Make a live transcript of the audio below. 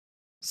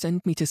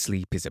Send Me to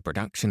Sleep is a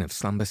production of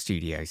Slumber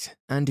Studios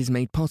and is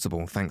made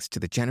possible thanks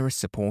to the generous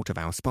support of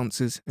our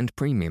sponsors and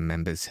premium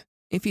members.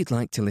 If you'd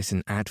like to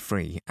listen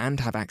ad-free and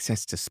have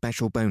access to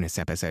special bonus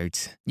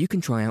episodes, you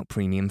can try out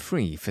Premium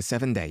free for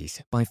 7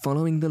 days by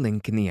following the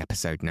link in the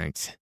episode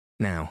notes.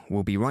 Now,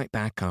 we'll be right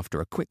back after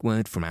a quick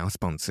word from our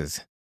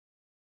sponsors.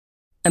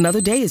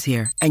 Another day is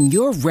here, and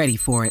you're ready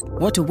for it.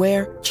 What to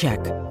wear? Check.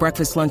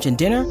 Breakfast, lunch, and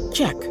dinner?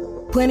 Check.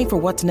 Planning for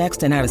what's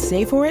next and how to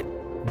save for it?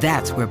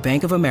 That's where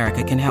Bank of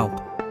America can help.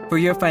 For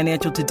your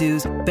financial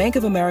to-dos, Bank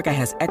of America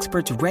has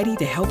experts ready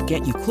to help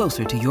get you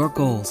closer to your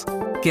goals.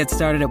 Get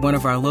started at one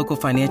of our local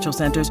financial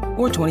centers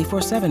or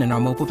 24/7 in our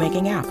mobile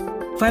banking app.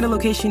 Find a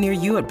location near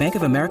you at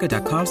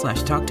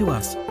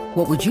bankofamerica.com/talktous.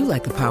 What would you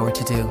like the power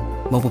to do?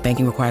 Mobile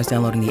banking requires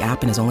downloading the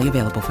app and is only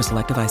available for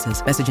select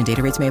devices. Message and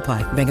data rates may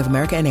apply. Bank of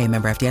America N.A.,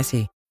 member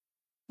FDIC.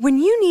 When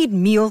you need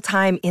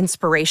mealtime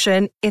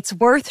inspiration, it's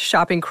worth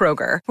shopping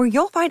Kroger, where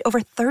you'll find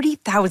over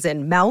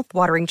 30,000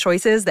 mouth-watering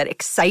choices that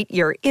excite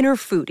your inner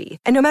foodie.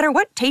 And no matter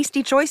what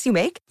tasty choice you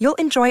make, you'll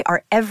enjoy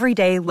our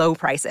everyday low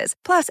prices,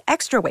 plus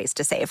extra ways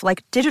to save,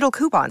 like digital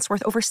coupons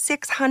worth over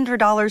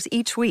 $600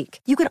 each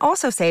week. You can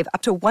also save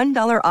up to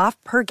 $1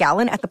 off per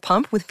gallon at the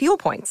pump with fuel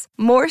points.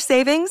 More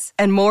savings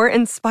and more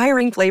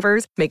inspiring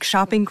flavors make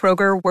shopping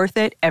Kroger worth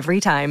it every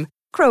time.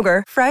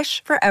 Kroger,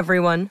 fresh for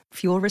everyone.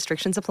 Fuel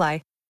restrictions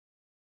apply.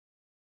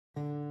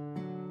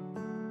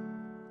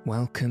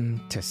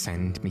 Welcome to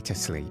Send Me to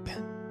Sleep,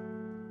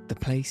 the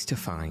place to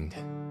find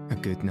a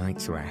good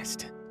night's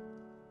rest.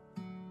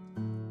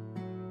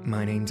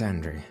 My name's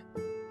Andrew.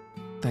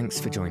 Thanks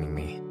for joining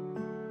me,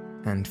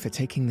 and for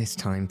taking this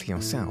time for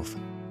yourself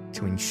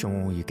to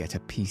ensure you get a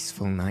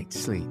peaceful night's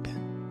sleep.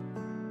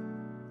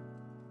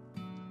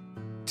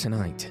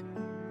 Tonight,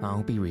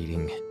 I'll be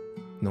reading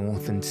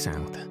North and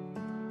South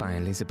by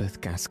Elizabeth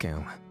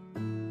Gaskell,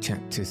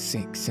 chapters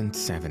 6 and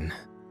 7.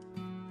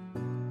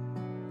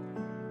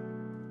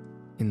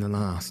 In the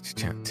last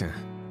chapter,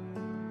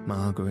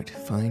 Margaret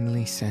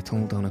finally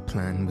settled on a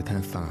plan with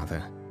her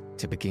father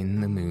to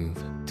begin the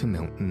move to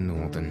Milton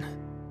Northern.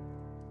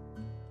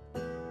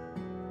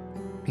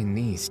 In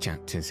these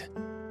chapters,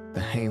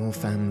 the Hale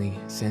family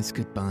says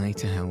goodbye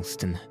to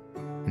Helston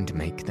and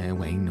make their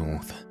way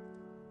north.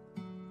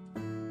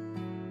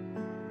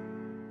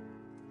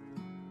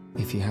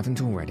 If you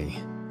haven't already,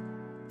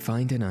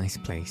 find a nice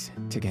place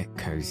to get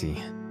cozy.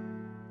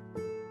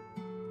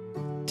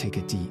 Take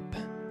a deep,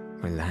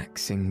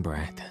 relaxing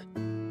breath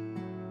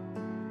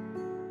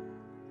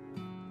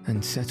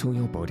and settle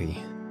your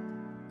body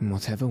in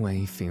whatever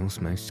way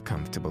feels most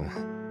comfortable.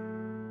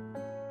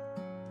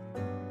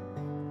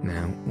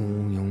 Now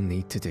all you'll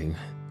need to do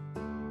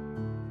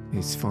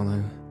is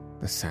follow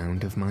the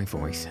sound of my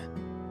voice.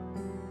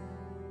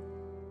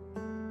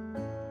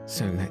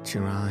 So let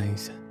your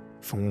eyes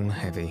fall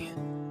heavy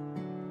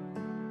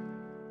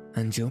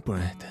and your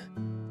breath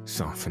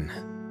soften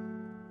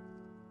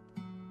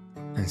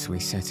as we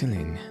settle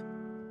in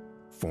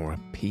for a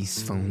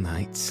peaceful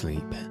night's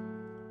sleep.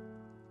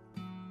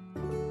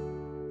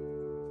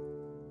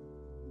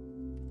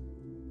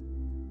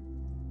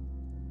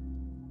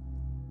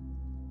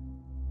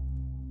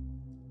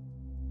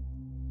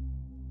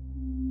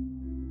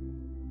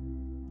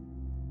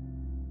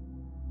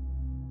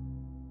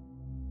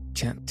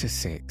 Chapter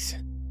 6.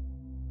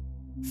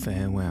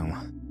 Farewell.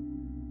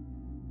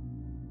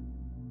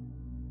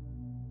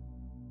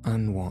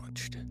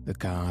 Unwatched the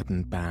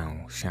garden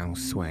bough shall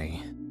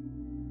sway,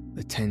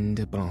 the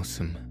tender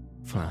blossom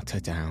flutter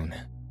down.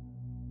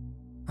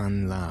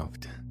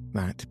 Unloved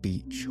that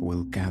beech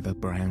will gather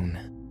brown,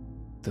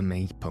 the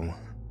maple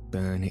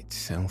burn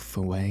itself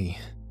away.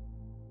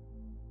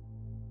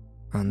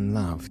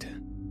 Unloved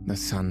the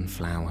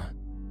sunflower,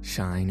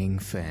 shining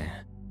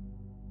fair,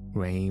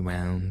 ray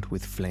round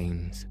with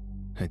flames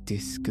her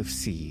disk of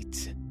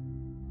seeds,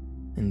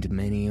 and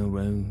many a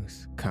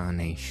rose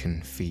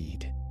carnation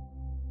feed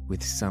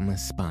with summer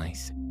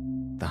spice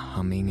the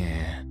humming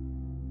air.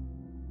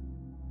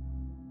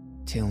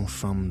 Till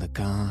from the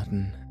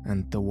garden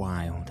and the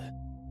wild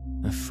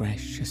a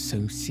fresh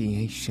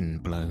association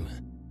blow,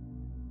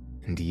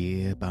 and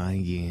year by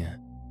year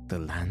the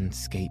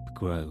landscape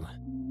grow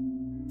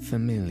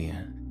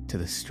familiar to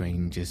the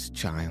stranger's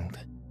child.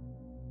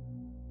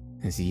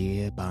 As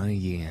year by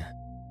year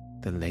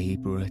the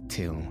labourer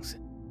tills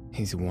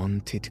his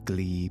wonted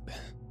glebe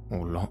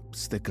or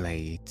lops the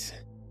glades,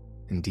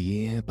 and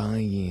year by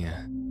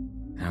year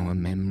our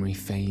memory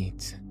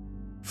fades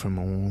from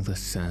all the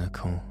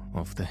circle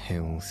of the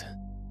hills.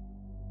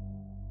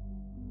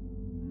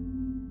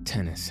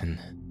 Tennyson.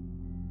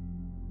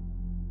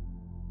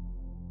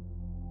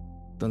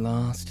 The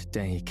last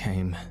day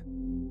came.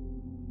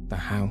 The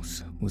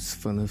house was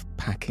full of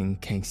packing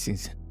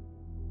cases,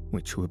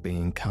 which were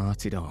being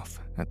carted off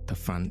at the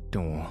front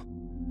door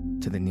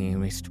to the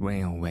nearest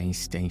railway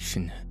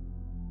station.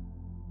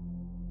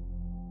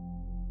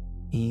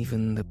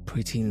 Even the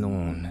pretty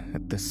lawn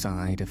at the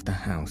side of the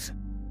house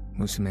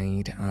was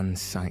made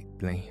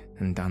unsightly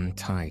and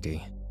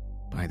untidy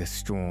by the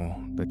straw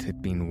that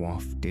had been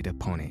wafted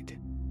upon it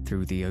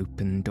through the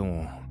open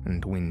door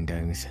and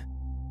windows.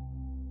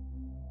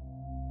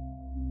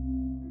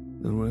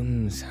 The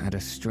rooms had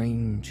a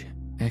strange,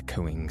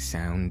 echoing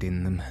sound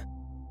in them,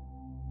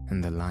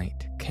 and the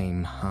light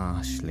came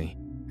harshly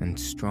and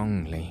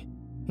strongly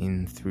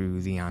in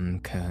through the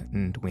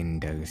uncurtained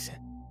windows,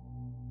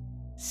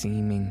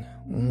 seeming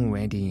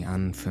already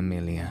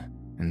unfamiliar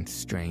and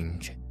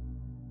strange.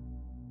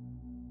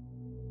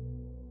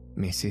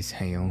 Mrs.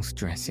 Hale's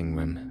dressing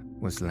room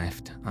was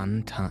left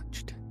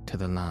untouched to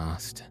the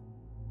last,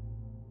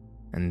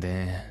 and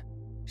there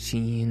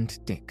she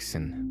and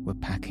Dixon were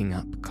packing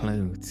up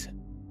clothes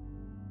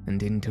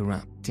and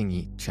interrupting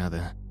each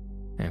other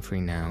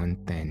every now and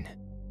then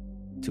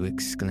to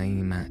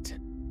exclaim at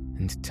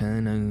and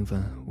turn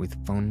over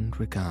with fond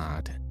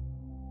regard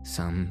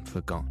some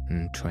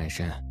forgotten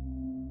treasure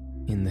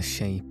in the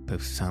shape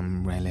of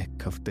some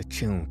relic of the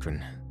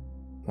children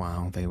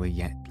while they were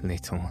yet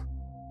little.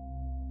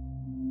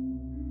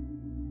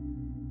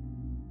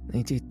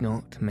 They did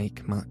not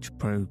make much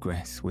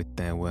progress with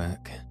their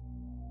work.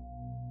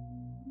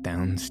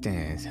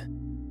 Downstairs,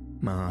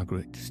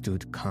 Margaret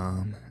stood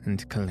calm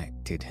and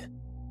collected,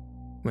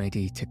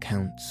 ready to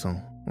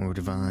counsel or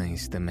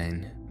advise the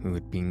men who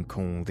had been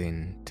called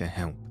in to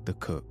help the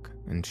cook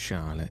and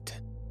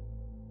Charlotte.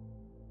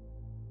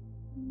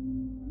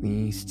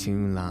 These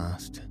two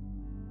last,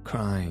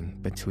 crying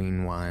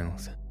between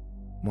whiles,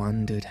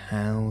 wondered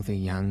how the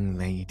young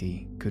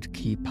lady could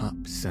keep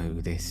up so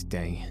this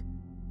day,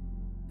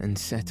 and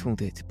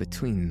settled it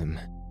between them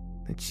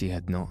that she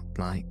had not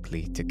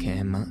likely to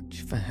care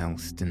much for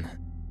Helston,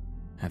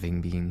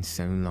 having been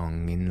so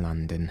long in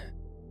London.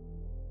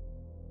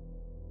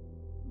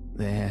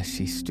 There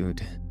she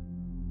stood,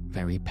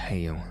 very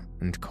pale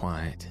and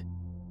quiet,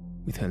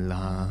 with her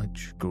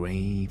large,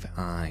 grave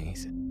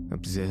eyes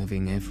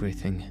observing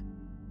everything,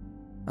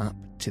 up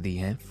to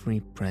the every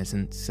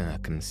present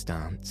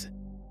circumstance,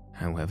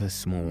 however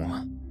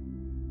small.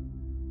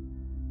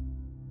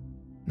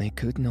 They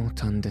could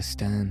not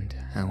understand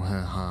how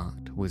her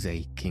heart was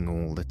aching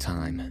all the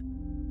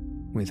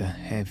time, with a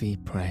heavy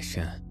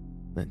pressure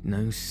that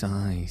no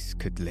sighs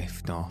could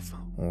lift off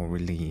or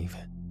relieve,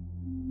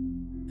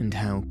 and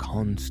how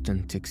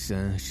constant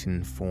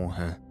exertion for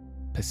her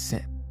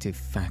perceptive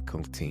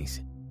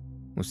faculties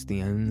was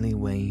the only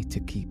way to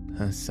keep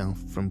herself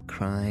from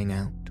crying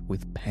out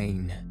with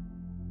pain.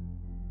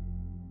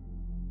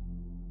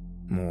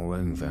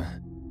 Moreover,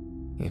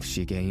 if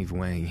she gave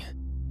way,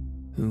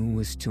 who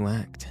was to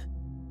act?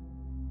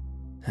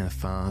 Her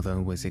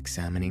father was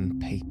examining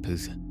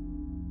papers,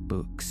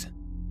 books,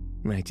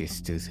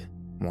 registers,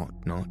 what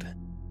not,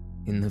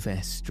 in the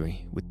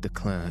vestry with the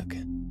clerk,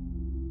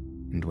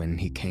 and when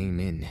he came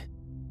in,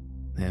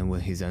 there were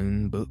his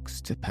own books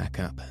to pack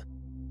up,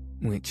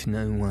 which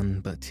no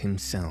one but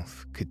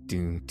himself could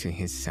do to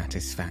his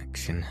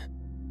satisfaction.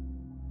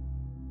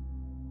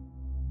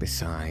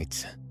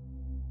 Besides,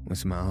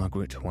 was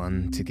Margaret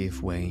one to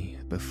give way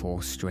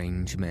before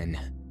strange men,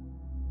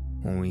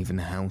 or even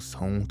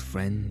household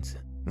friends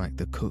like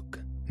the cook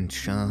and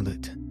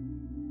Charlotte?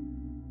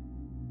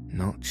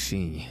 Not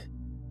she.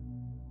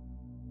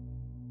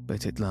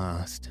 But at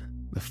last,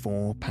 the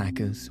four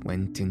packers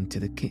went into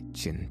the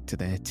kitchen to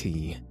their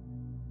tea,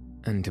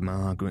 and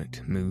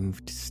Margaret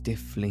moved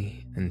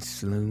stiffly and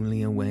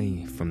slowly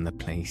away from the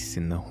place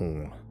in the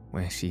hall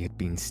where she had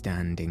been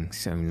standing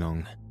so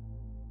long,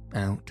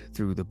 out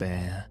through the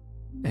bare,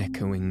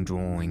 echoing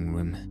drawing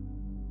room,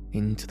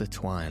 into the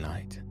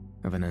twilight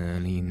of an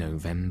early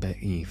November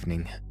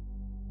evening.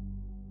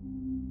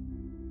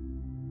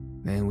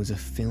 There was a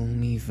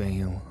filmy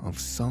veil of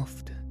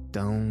soft,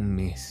 dull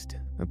mist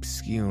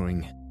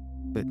obscuring,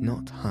 but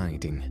not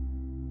hiding,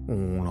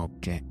 all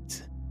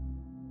objects,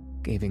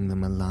 giving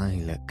them a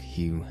lilac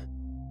hue,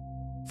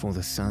 for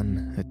the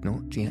sun had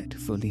not yet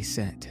fully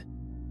set.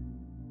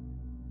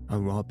 A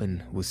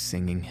robin was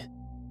singing,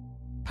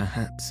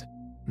 perhaps,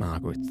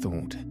 Margaret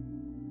thought,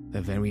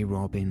 the very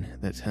robin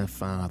that her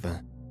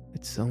father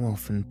had so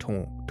often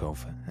talked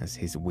of as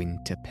his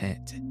winter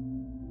pet,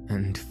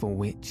 and for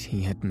which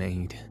he had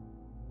made,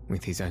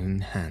 with his own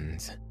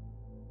hands,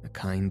 a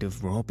kind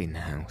of robin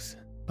house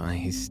by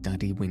his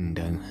study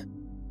window.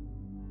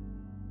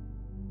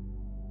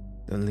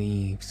 The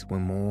leaves were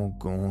more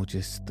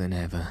gorgeous than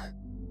ever.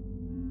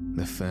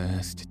 The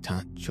first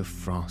touch of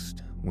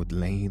frost would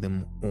lay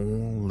them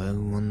all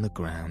low on the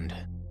ground.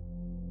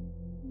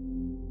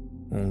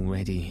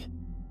 Already,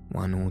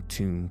 one or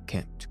two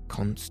kept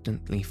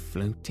constantly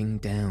floating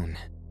down,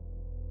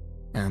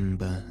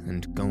 amber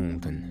and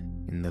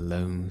golden in the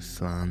low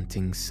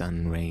slanting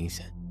sun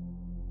rays.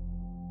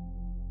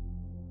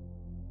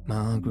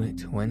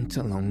 Margaret went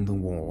along the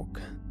walk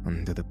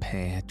under the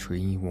pear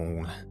tree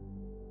wall.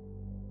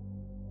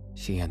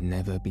 She had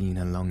never been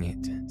along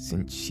it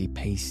since she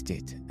paced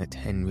it at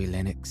Henry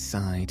Lennox's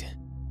side.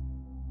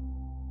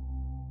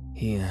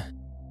 Here,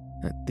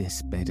 at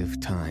this bed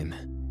of time,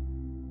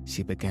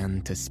 she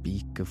began to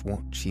speak of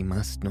what she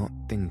must not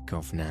think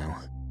of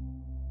now.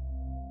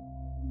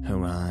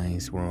 Her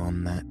eyes were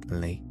on that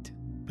late,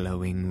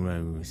 blowing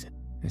rose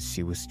as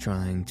she was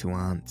trying to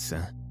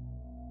answer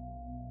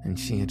and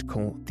she had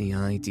caught the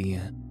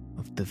idea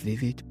of the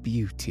vivid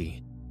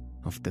beauty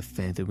of the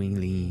feathery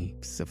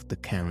leaves of the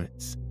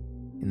carrots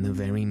in the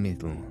very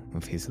middle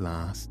of his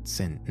last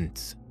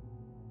sentence.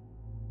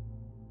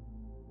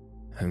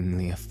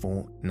 Only a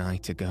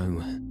fortnight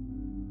ago,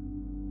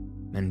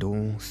 and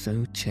all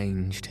so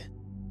changed.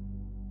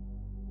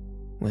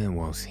 Where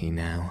was he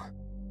now?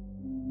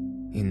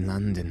 In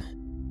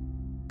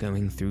London,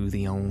 going through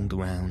the old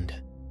round,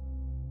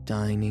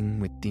 dining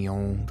with the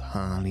old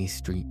Harley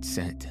Street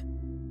set,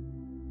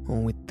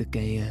 or with the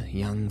gayer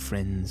young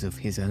friends of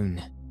his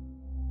own.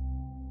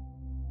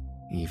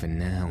 Even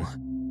now,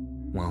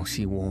 while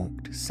she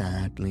walked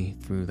sadly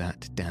through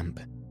that damp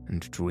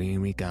and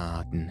dreary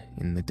garden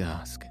in the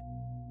dusk,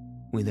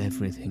 with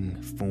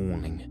everything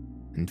falling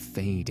and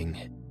fading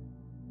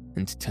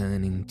and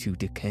turning to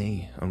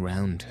decay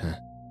around her,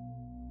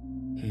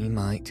 he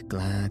might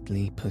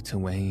gladly put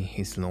away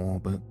his law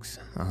books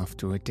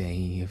after a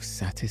day of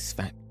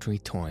satisfactory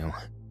toil,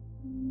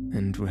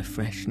 and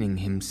refreshing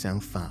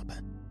himself up,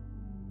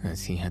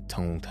 as he had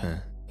told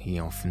her he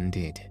often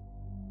did,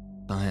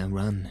 by a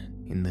run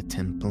in the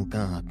Temple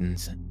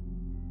Gardens,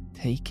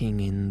 taking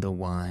in the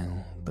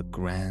while the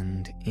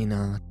grand,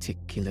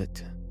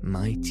 inarticulate,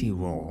 mighty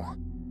roar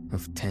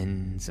of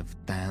tens of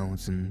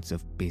thousands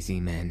of busy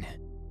men,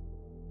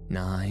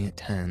 nigh at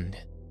hand,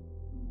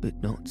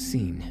 but not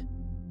seen,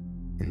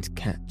 and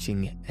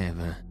catching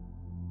ever,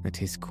 at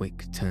his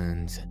quick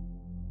turns,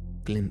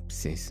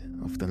 glimpses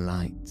of the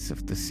lights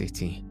of the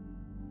city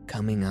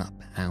coming up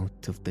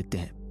out of the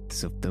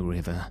depths of the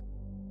river.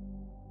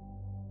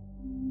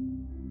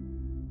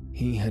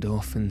 He had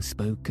often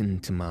spoken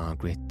to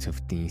Margaret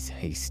of these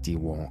hasty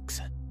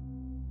walks,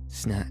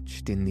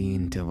 snatched in the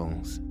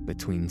intervals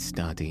between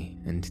study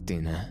and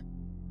dinner.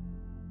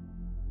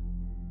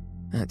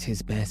 At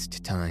his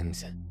best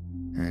times,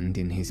 and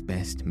in his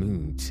best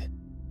moods,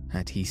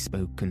 had he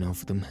spoken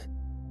of them,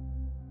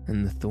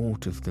 and the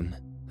thought of them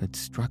had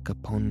struck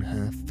upon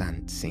her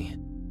fancy.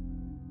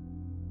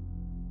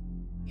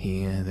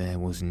 Here there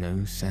was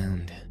no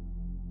sound.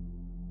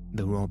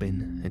 The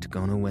robin had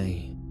gone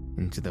away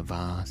into the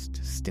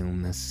vast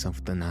stillness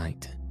of the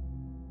night.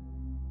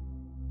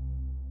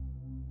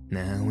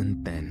 Now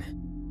and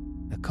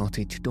then, a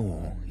cottage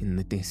door in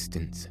the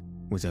distance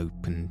was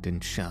opened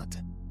and shut,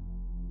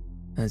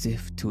 as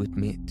if to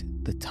admit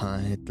the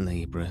tired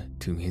labourer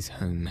to his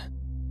home.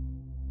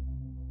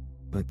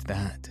 But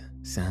that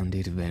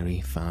sounded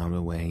very far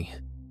away.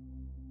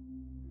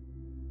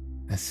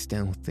 A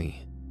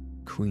stealthy,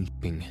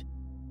 creeping,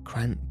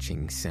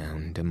 crunching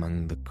sound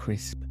among the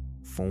crisp,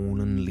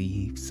 fallen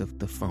leaves of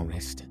the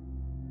forest,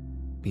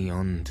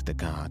 beyond the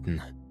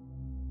garden,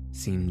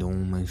 seemed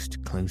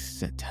almost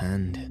close at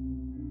hand.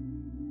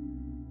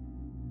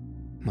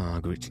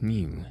 Margaret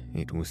knew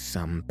it was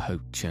some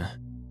poacher,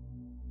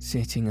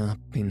 sitting up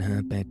in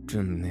her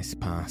bedroom this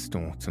past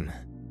autumn,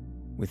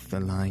 with the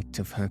light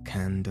of her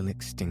candle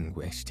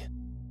extinguished,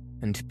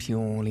 and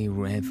purely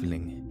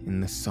revelling in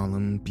the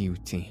solemn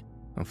beauty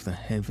of the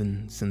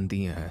heavens and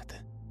the earth.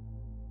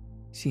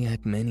 She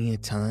had many a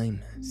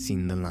time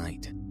seen the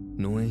light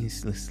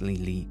noiselessly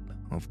leap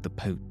of the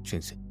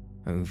poachers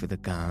over the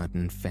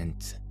garden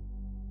fence,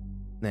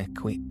 their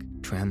quick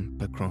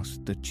tramp across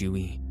the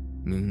dewy,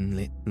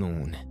 moonlit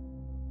lawn,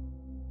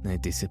 their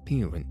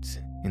disappearance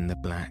in the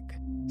black,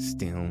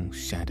 still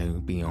shadow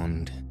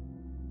beyond.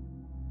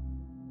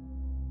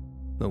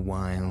 The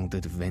wild,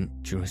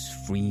 adventurous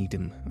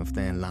freedom of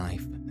their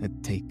life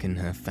had taken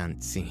her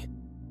fancy.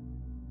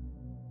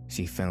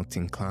 She felt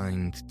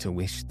inclined to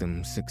wish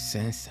them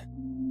success.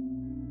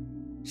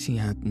 She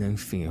had no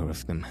fear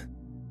of them.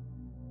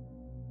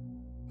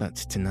 But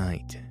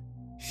tonight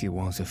she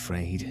was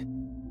afraid.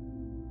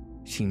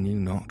 She knew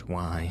not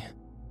why.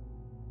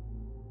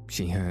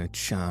 She heard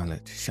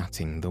Charlotte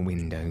shutting the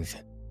windows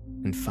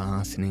and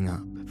fastening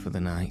up for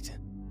the night,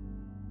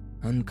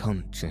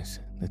 unconscious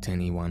that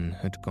anyone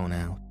had gone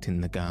out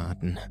in the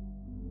garden.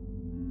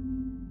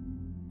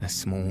 A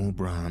small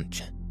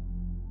branch,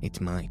 it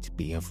might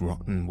be of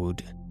rotten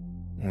wood,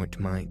 or it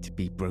might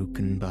be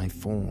broken by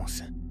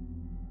force,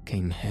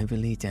 came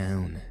heavily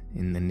down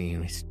in the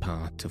nearest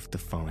part of the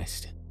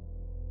forest.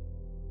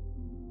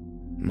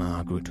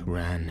 Margaret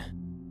ran,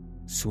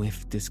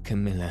 swift as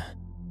Camilla,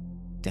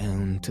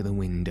 down to the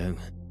window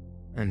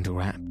and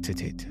rapped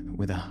at it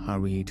with a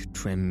hurried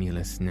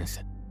tremulousness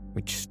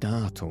which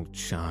startled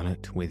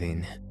Charlotte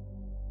within.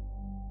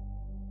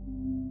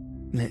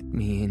 "Let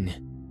me in,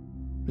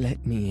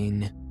 let me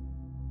in.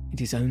 It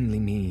is only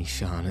me,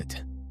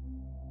 Charlotte."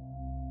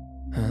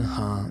 Her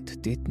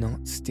heart did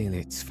not still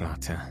its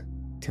flutter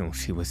till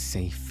she was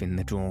safe in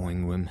the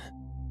drawing-room,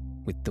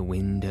 with the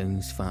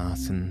windows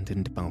fastened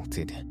and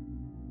bolted,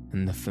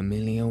 and the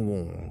familiar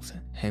walls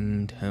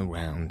hemmed her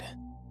round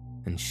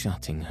and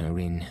shutting her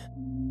in.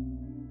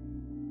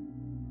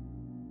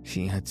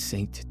 She had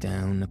sate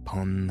down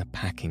upon the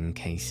packing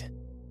case,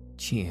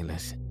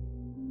 cheerless,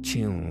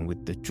 chill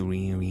with the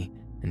dreary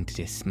and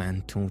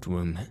dismantled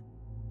room.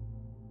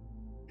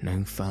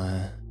 No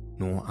fire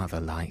nor other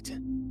light,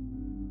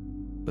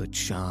 but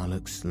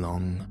Charlotte's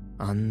long,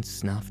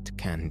 unsnuffed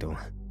candle.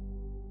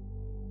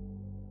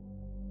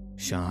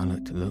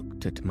 Charlotte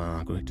looked at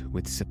Margaret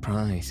with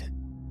surprise,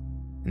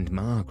 and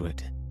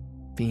Margaret,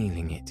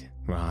 feeling it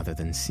rather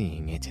than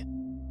seeing it,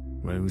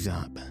 rose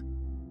up.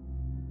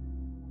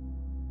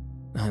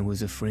 "I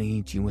was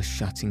afraid you were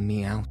shutting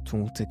me out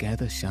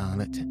altogether,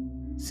 Charlotte,"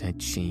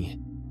 said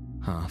she,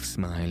 half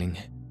smiling.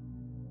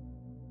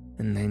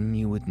 "And then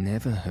you would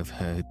never have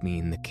heard me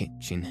in the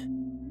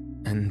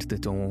kitchen, and the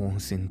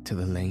doors into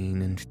the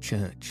lane and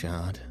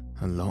churchyard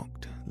are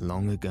locked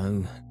long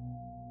ago."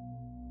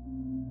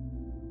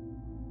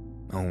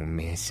 "Oh,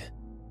 miss,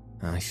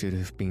 I should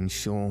have been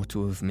sure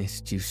to have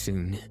missed you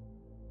soon.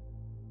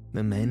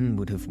 The men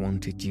would have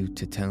wanted you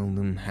to tell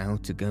them how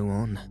to go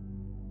on,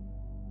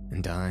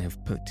 and I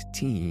have put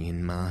tea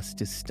in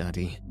Master's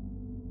study,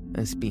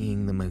 as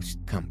being the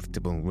most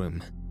comfortable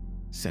room,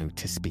 so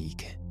to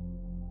speak."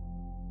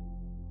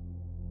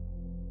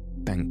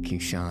 "Thank you,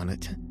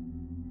 Charlotte.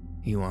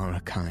 You are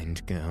a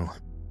kind girl.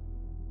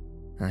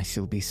 I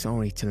shall be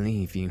sorry to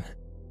leave you.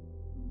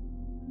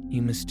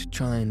 You must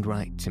try and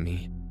write to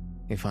me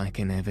if I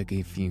can ever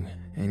give you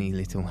any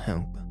little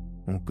help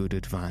or good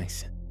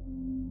advice.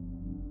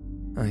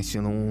 I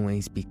shall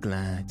always be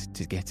glad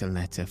to get a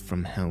letter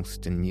from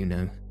Helston, you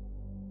know.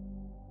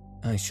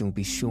 I shall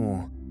be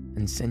sure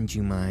and send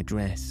you my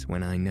address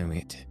when I know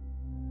it."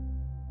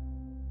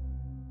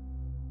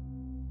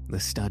 The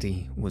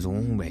study was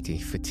all ready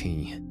for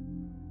tea.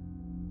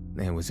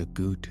 There was a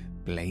good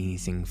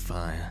blazing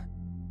fire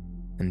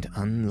and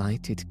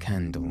unlighted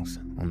candles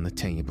on the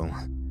table.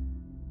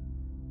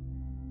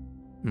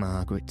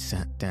 Margaret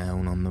sat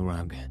down on the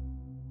rug,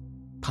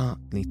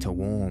 partly to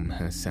warm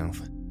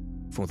herself,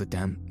 for the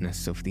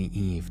dampness of the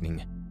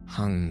evening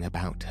hung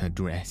about her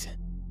dress,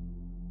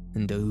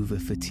 and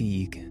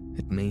over-fatigue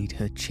had made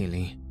her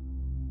chilly.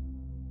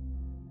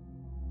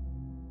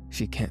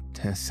 She kept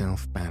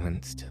herself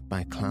balanced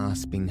by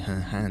clasping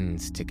her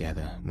hands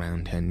together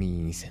round her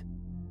knees.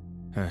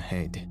 Her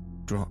head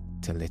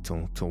dropped a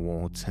little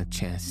towards her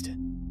chest.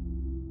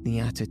 The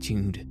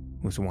attitude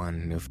was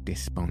one of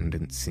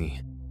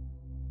despondency,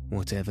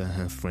 whatever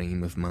her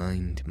frame of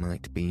mind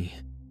might be.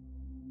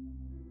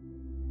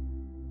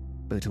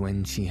 But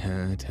when she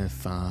heard her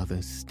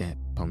father's step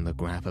on the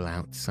gravel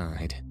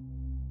outside,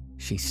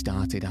 she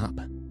started up,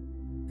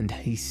 and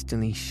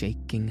hastily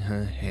shaking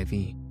her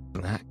heavy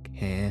black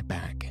hair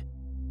back,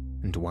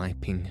 and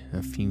wiping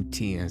a few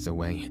tears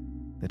away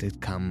that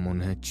had come on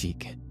her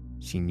cheek,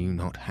 she knew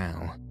not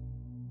how,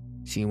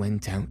 she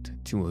went out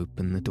to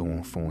open the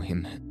door for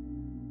him.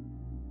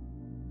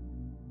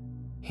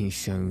 He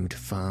showed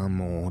far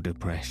more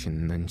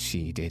depression than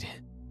she did.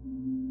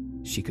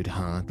 She could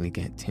hardly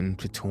get him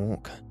to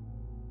talk,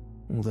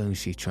 although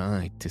she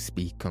tried to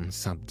speak on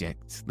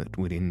subjects that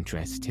would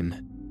interest him,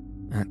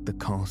 at the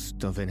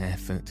cost of an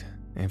effort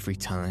every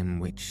time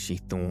which she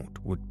thought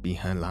would be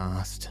her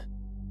last.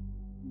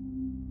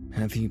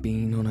 "Have you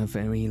been on a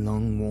very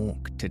long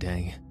walk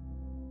today?"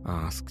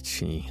 asked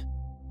she,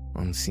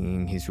 on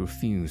seeing his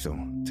refusal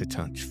to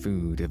touch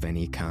food of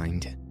any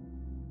kind.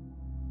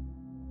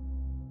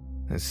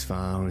 "As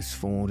far as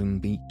Fordham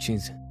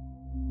Beeches.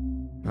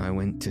 I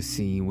went to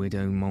see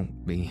Widow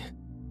Maltby.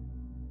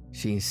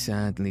 She is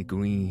sadly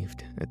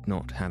grieved at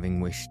not having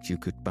wished you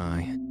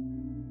goodbye.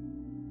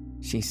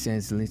 She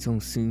says little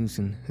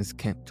Susan has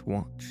kept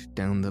watch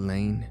down the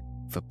lane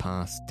for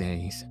past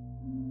days.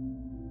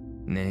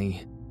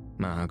 Nay,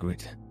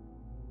 Margaret,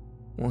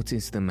 what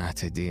is the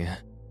matter, dear?"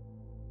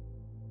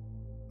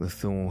 The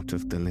thought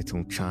of the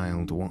little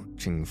child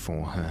watching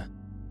for her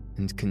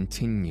and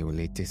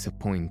continually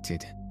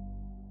disappointed,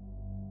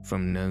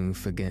 from no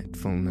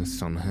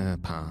forgetfulness on her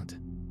part,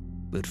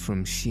 but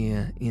from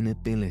sheer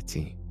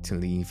inability to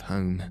leave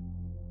home,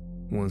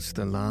 was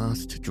the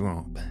last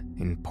drop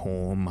in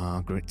poor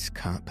Margaret's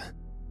cup,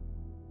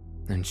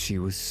 and she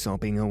was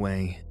sobbing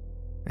away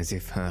as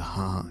if her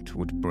heart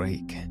would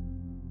break.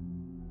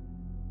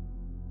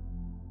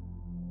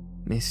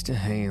 Mr.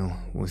 Hale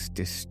was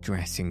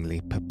distressingly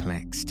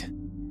perplexed.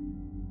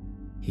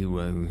 He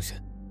rose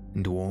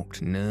and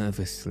walked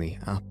nervously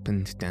up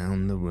and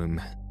down the room.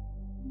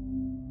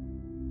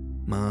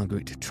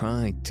 Margaret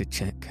tried to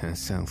check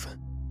herself,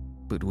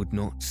 but would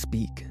not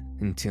speak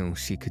until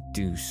she could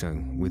do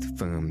so with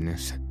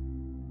firmness.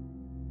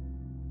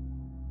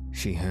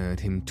 She heard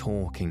him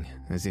talking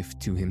as if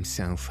to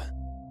himself.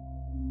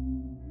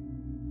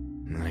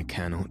 "I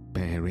cannot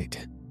bear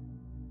it.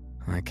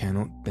 I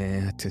cannot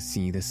bear to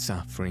see the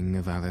suffering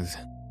of others.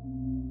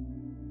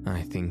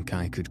 I think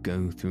I could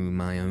go through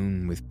my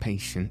own with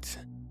patience.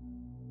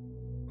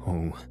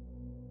 Oh,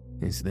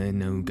 is there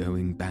no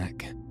going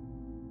back?"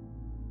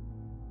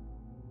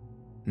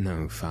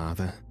 "No,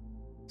 father,"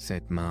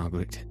 said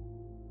Margaret,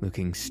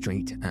 looking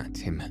straight at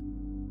him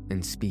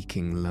and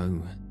speaking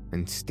low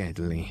and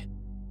steadily.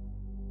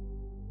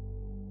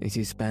 "It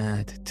is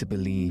bad to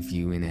believe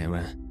you in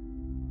error.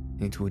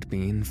 It would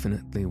be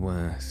infinitely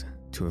worse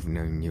to have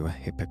known you a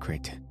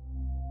hypocrite."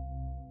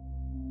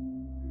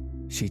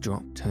 She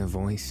dropped her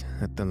voice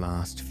at the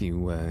last few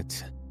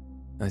words,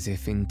 as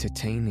if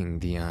entertaining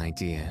the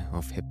idea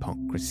of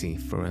hypocrisy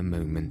for a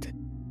moment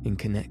in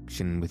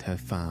connection with her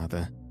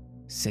father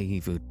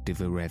savoured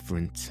of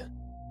irreverence.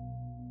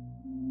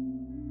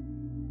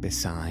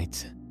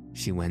 Besides,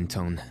 she went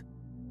on,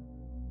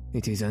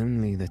 it is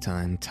only that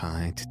I'm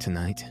tired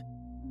tonight.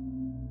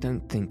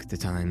 Don't think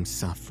that I'm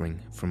suffering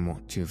from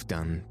what you've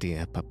done,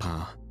 dear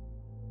Papa.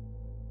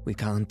 We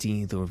can't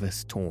either of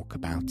us talk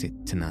about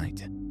it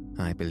tonight,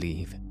 I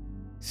believe,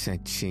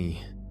 said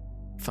she,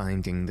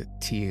 finding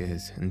that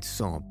tears and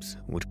sobs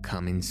would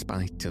come in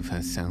spite of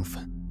herself.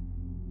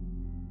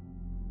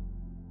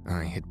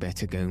 I had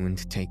better go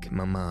and take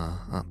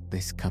Mamma up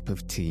this cup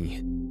of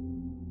tea.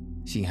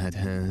 She had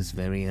hers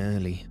very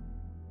early,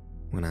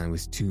 when I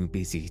was too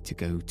busy to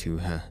go to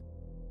her,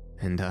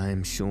 and I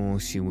am sure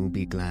she will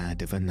be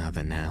glad of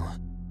another now.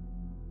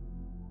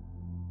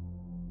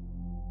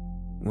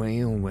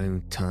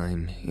 Railroad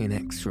time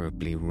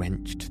inexorably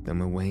wrenched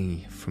them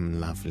away from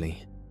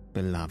lovely,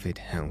 beloved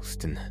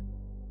Helston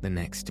the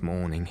next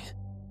morning.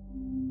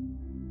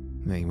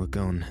 They were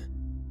gone.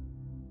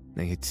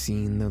 They had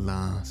seen the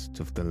last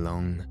of the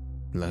long,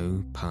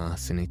 low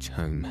parsonage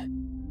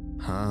home,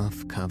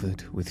 half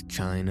covered with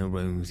china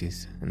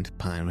roses and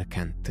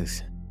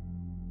pyracanthus,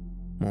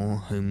 more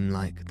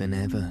homelike than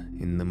ever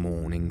in the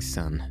morning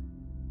sun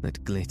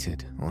that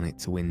glittered on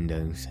its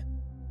windows,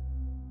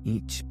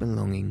 each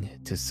belonging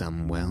to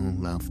some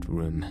well-loved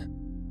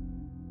room.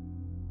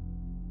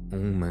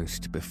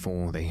 Almost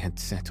before they had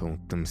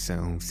settled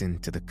themselves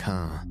into the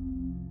car,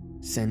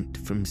 sent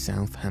from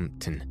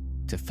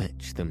Southampton to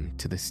fetch them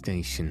to the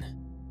station,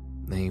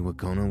 they were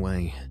gone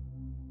away,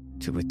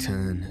 to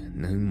return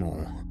no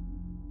more.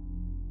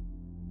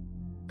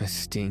 A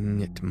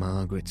sting at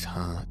Margaret's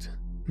heart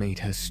made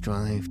her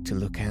strive to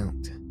look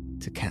out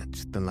to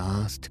catch the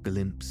last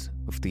glimpse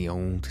of the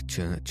old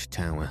church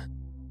tower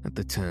at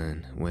the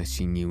turn where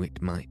she knew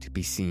it might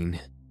be seen,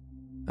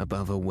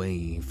 above a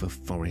wave of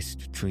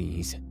forest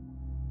trees.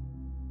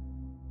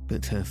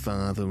 But her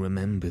father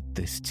remembered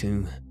this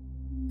too,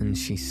 and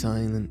she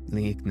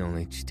silently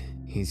acknowledged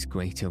his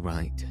greater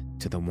right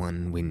to the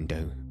one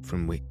window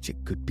from which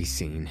it could be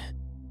seen.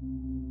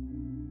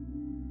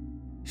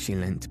 She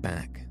leant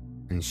back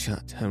and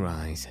shut her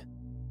eyes,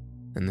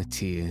 and the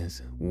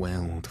tears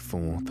welled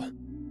forth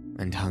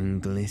and hung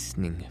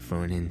glistening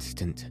for an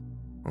instant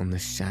on the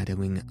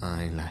shadowing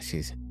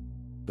eyelashes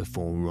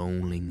before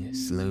rolling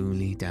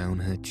slowly down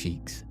her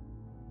cheeks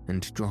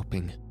and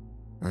dropping,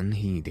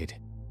 unheeded,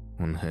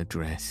 on her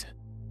dress.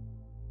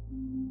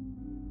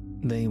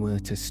 They were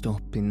to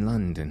stop in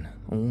London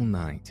all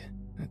night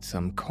at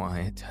some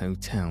quiet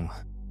hotel.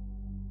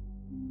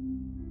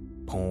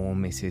 Poor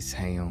Mrs.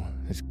 Hale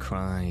had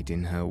cried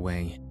in her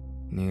way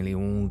nearly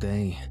all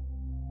day,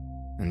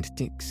 and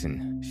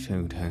Dixon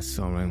showed her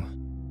sorrow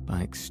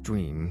by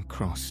extreme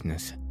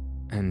crossness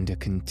and a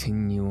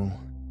continual,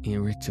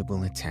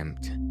 irritable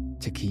attempt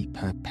to keep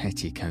her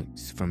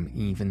petticoats from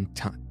even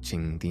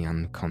touching the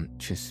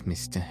unconscious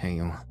Mr.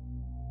 Hale,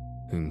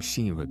 whom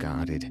she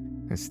regarded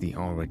as the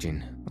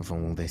origin of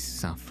all this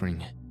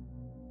suffering.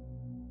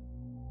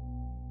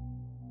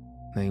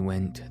 They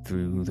went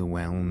through the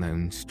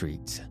well-known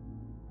streets,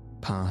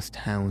 past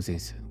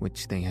houses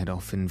which they had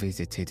often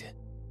visited,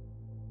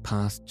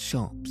 past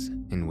shops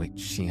in which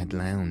she had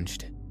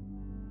lounged,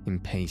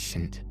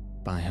 impatient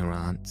by her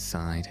aunt's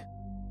side,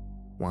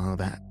 while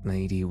that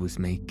lady was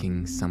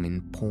making some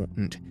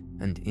important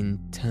and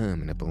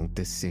interminable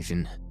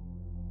decision.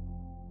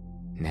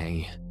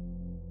 Nay,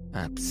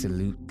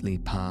 absolutely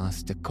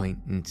past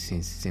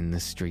acquaintances in the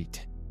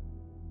street,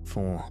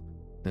 for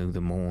though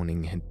the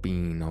morning had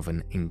been of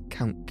an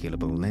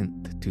incalculable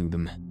length to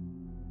them,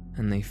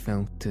 and they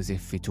felt as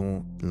if it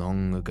ought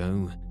long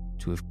ago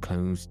to have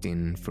closed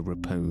in for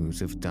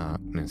repose of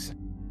darkness,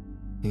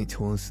 it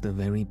was the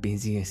very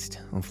busiest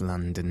of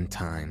London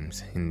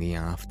times in the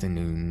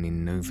afternoon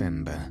in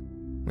November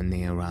when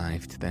they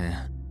arrived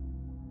there.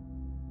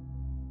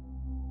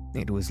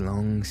 It was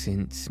long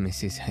since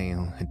Mrs.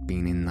 Hale had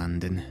been in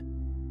London,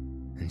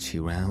 and she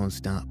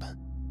roused up,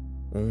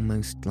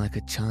 almost like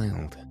a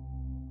child,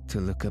 to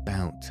look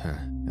about her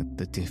at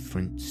the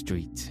different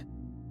streets,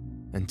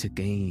 and to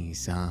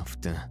gaze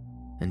after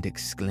and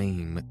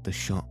exclaim at the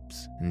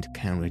shops and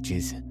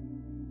carriages.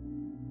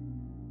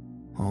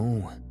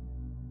 Oh,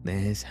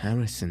 there's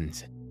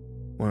Harrison's,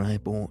 where I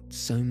bought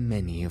so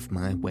many of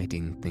my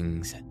wedding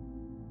things.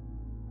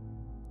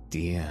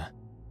 Dear,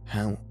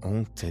 how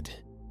altered.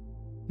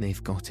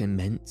 They've got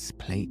immense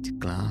plate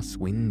glass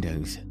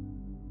windows,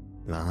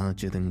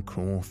 larger than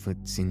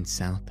Crawford's in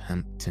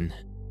Southampton.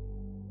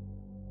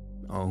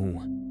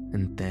 Oh,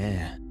 and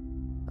there,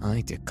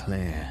 I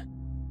declare.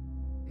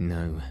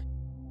 No,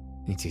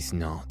 it is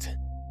not.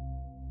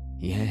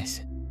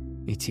 Yes,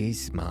 it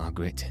is,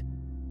 Margaret.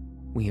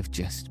 We have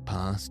just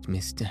passed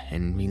Mr.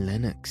 Henry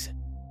Lennox.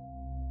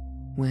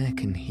 Where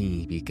can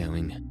he be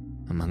going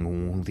among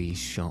all these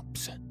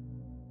shops?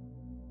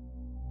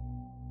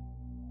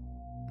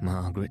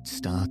 Margaret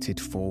started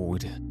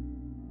forward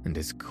and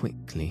as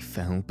quickly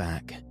fell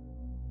back,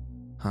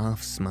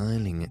 half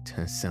smiling at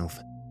herself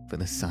for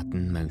the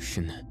sudden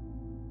motion.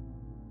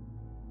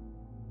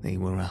 They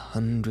were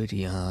 100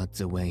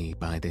 yards away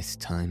by this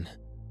time,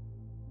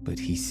 but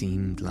he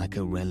seemed like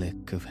a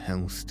relic of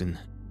Helston.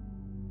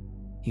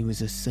 He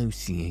was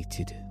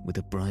associated with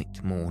a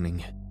bright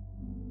morning,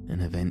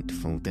 an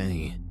eventful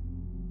day,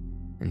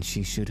 and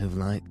she should have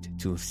liked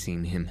to have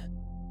seen him,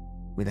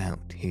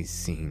 without his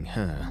seeing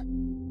her,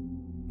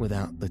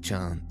 without the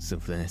chance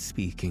of their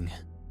speaking.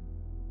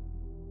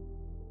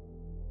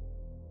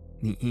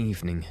 The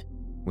evening,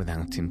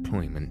 without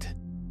employment,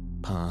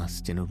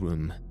 passed in a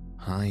room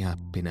high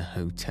up in a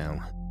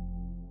hotel,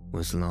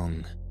 was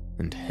long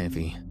and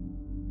heavy.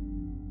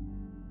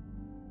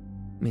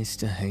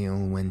 Mr.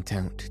 Hale went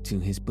out to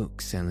his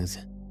booksellers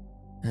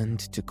and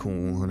to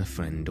call on a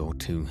friend or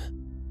two.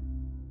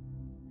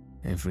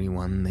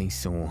 Everyone they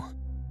saw,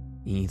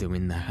 either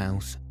in the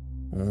house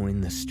or in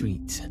the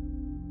streets,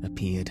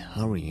 appeared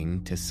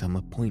hurrying to some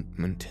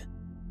appointment,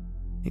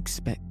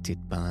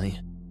 expected by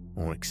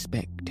or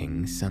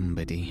expecting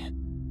somebody.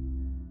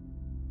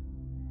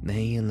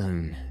 They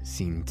alone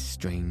seemed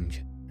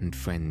strange and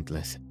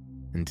friendless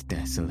and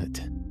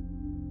desolate.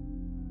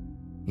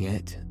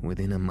 Yet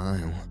within a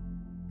mile,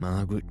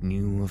 Margaret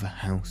knew of a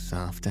house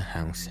after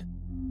house,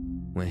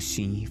 where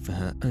she, for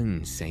her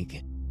own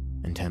sake,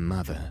 and her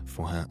mother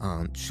for her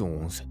Aunt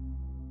Shaw's,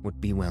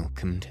 would be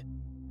welcomed,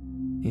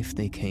 if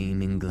they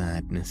came in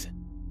gladness,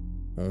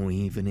 or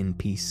even in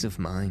peace of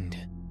mind.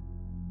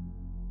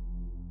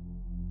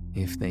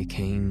 If they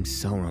came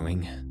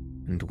sorrowing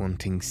and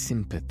wanting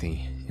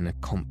sympathy in a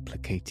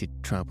complicated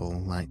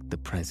trouble like the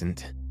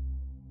present,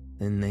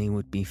 then they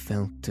would be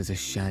felt as a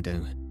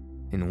shadow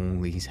in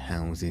all these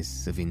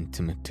houses of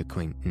intimate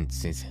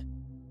acquaintances,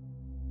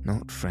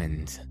 not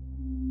friends.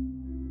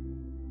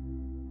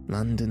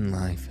 London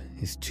life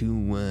is too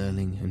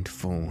whirling and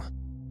full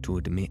to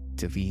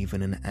admit of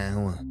even an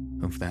hour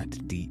of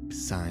that deep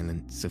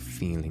silence of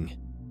feeling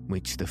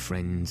which the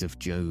friends of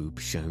Job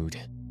showed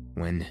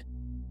when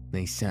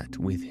they sat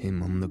with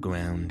him on the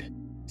ground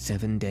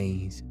 7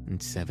 days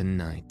and 7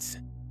 nights,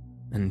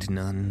 and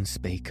none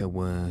spake a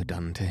word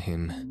unto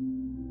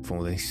him,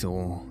 for they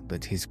saw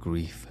that his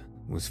grief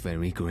was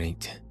very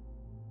great.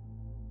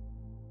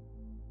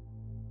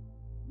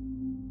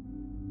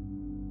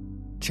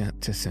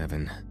 Chapter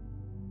 7.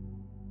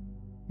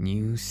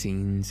 New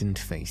Scenes and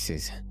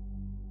Faces.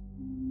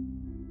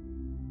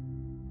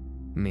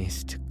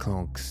 Mist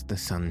clogs the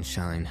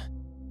sunshine.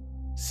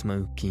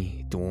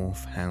 Smoky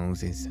dwarf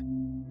houses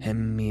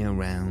hem me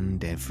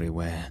around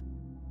everywhere.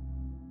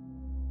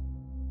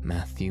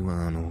 Matthew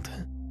Arnold.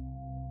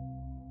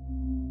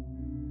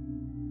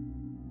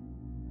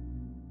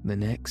 The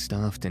next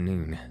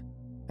afternoon,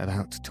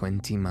 about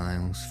 20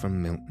 miles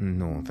from Milton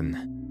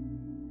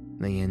Northern,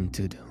 they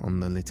entered on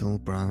the little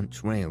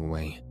branch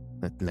railway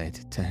that led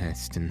to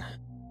Heston.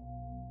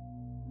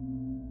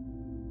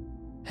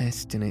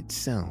 Heston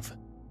itself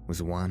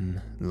was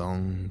one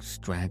long,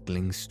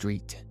 straggling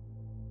street,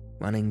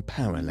 running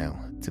parallel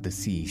to the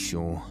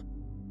seashore.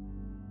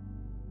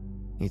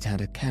 It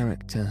had a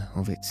character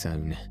of its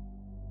own,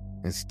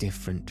 as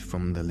different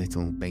from the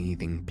little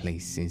bathing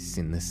places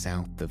in the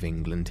south of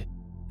England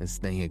as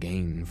they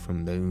again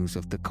from those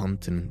of the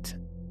continent.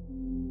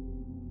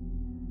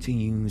 To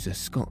use a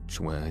Scotch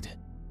word,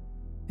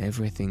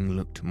 everything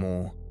looked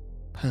more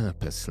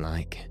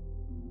purpose-like.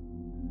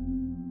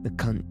 The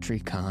country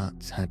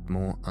carts had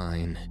more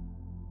iron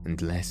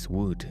and less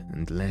wood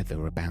and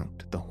leather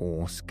about the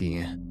horse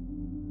gear.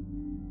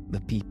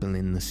 The people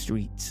in the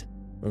streets,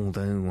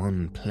 although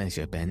on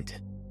pleasure bent,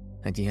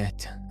 had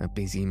yet a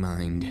busy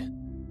mind.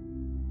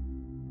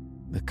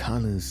 The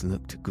colours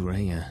looked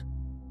greyer,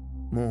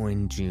 more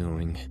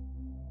enduring,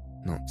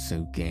 not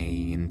so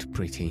gay and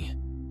pretty.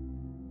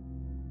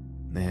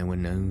 There were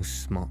no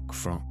smock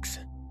frocks,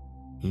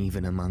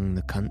 even among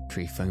the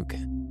country folk.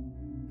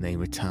 They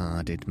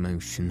retarded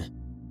motion,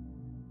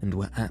 and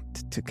were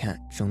apt to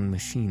catch on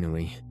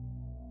machinery,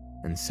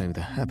 and so the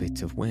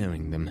habit of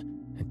wearing them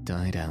had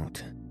died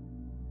out.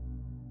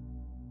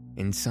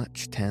 In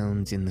such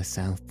towns in the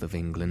south of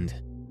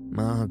England,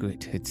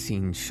 Margaret had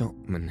seen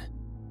shopmen,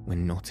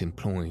 when not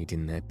employed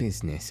in their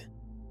business,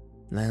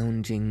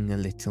 lounging a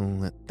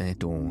little at their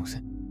doors,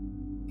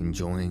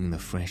 enjoying the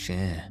fresh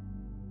air,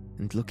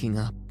 and looking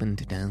up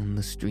and down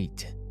the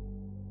street.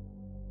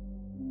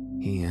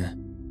 Here,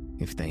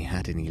 if they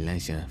had any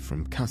leisure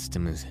from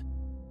customers,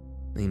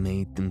 they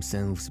made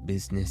themselves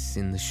business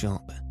in the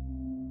shop,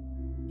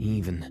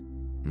 even,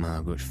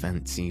 Margaret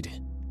fancied,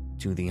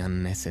 to the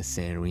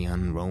unnecessary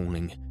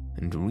unrolling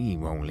and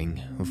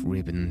re-rolling of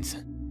ribbons.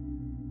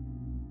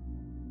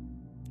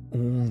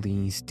 All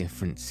these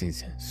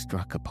differences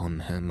struck upon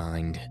her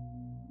mind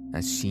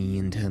as she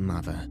and her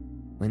mother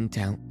went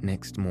out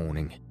next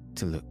morning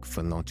to look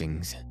for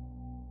lodgings.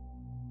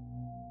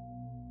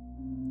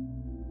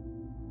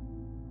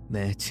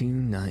 Their 2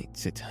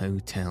 nights at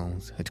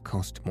hotels had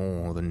cost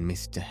more than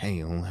Mr.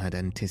 Hale had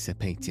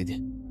anticipated,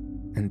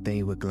 and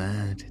they were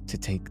glad to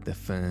take the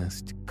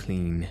first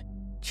clean,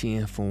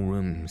 cheerful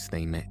rooms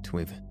they met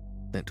with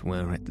that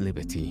were at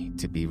liberty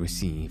to be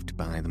received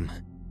by them.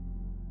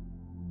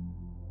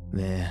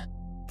 There,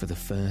 for the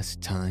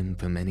first time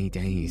for many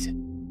days,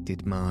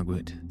 did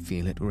Margaret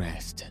feel at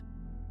rest.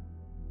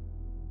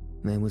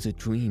 There was a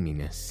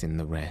dreaminess in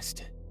the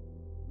rest,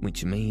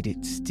 which made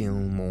it still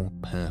more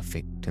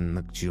perfect and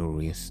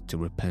luxurious to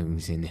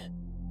repose in.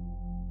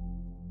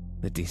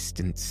 The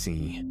distant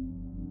sea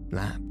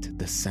lapped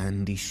the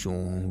sandy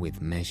shore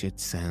with measured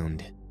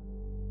sound.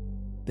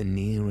 The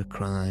nearer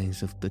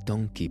cries of the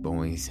donkey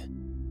boys,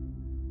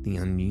 the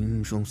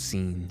unusual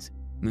scenes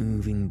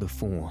moving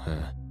before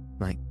her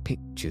like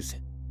pictures,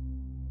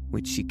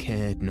 which she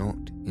cared not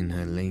in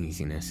her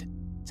laziness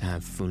to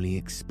have fully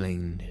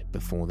explained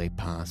before they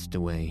passed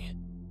away.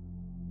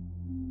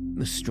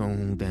 The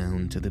stroll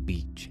down to the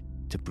beach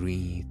to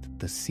breathe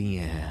the sea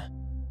air,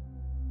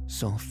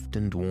 soft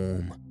and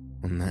warm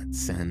on that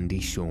sandy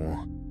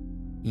shore,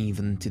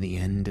 even to the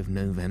end of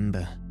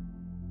November.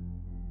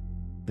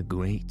 The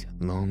great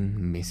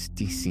long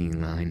misty sea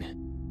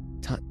line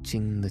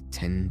touching the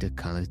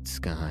tender-coloured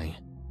sky,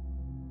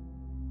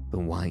 the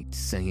white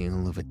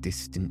sail of a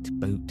distant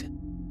boat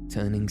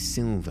turning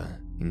silver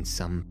in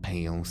some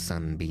pale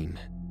sunbeam.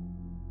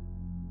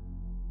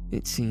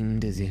 It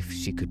seemed as if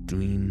she could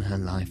dream her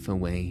life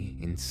away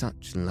in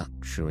such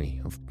luxury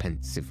of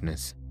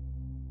pensiveness,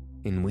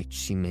 in which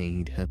she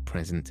made her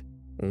present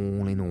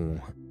all in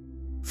all,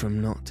 from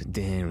not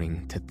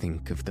daring to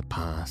think of the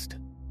past,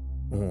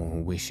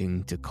 or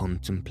wishing to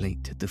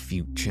contemplate the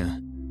future.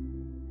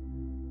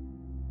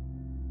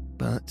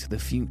 But the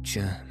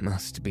future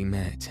must be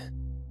met,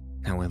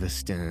 however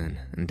stern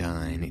and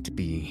iron it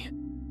be.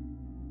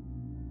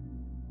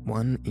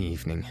 One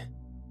evening,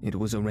 it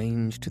was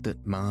arranged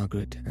that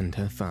Margaret and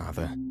her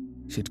father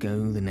should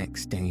go the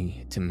next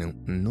day to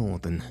Milton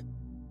Northern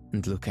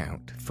and look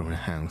out for a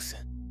house.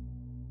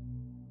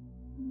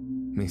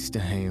 Mr.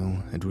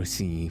 Hale had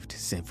received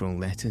several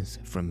letters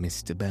from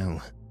Mr.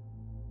 Bell,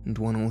 and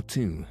one or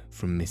two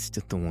from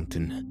Mr.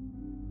 Thornton,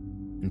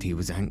 and he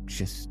was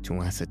anxious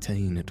to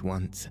ascertain at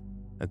once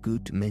a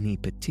good many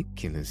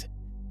particulars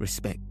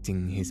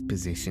respecting his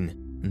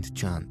position and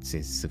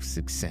chances of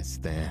success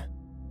there,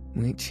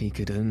 which he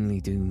could only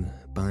do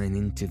by an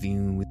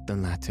interview with the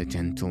latter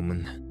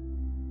gentleman.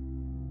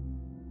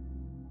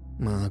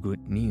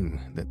 Margaret knew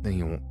that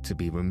they ought to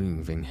be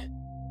removing,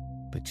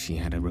 but she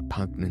had a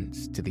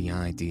repugnance to the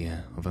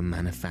idea of a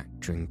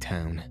manufacturing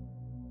town,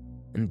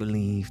 and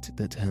believed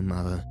that her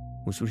mother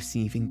was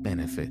receiving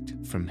benefit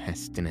from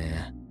Heston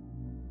Air,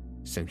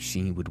 so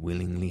she would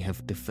willingly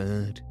have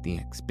deferred the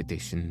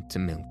expedition to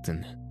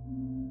Milton.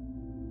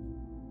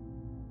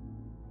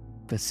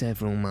 For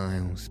several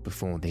miles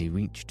before they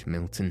reached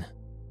Milton,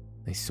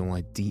 they saw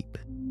a deep,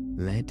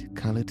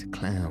 lead-coloured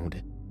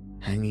cloud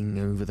hanging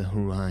over the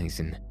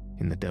horizon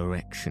in the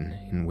direction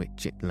in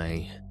which it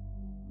lay.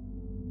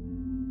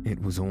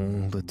 It was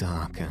all the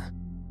darker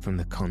from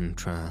the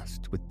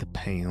contrast with the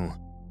pale,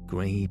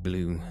 grey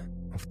blue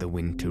of the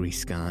wintry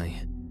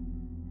sky,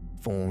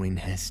 for in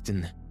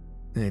Heston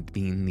there had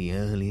been the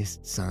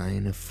earliest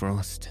sign of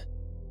frost.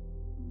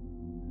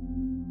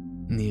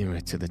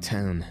 Nearer to the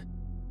town,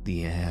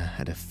 the air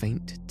had a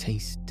faint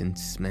taste and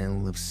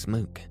smell of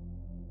smoke,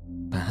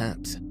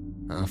 perhaps,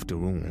 after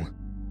all,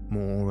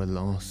 more a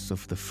loss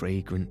of the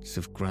fragrance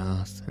of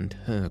grass and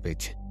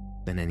herbage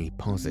than any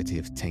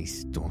positive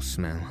taste or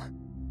smell.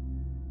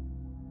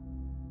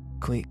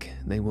 Quick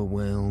they were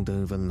whirled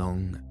over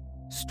long,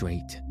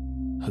 straight,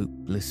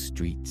 hopeless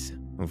streets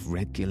of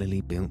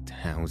regularly built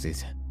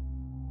houses,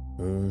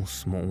 all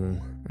small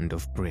and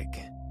of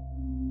brick.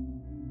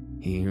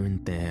 Here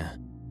and there,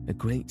 a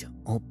great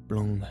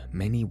oblong,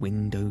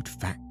 many-windowed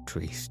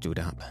factory stood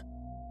up,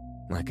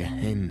 like a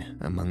hen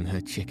among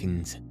her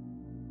chickens,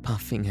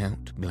 puffing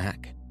out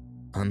black,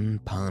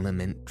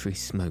 unparliamentary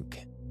smoke,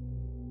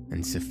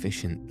 and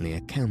sufficiently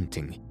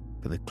accounting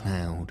for the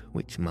cloud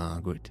which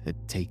Margaret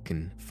had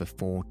taken for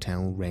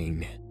foretell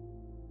rain.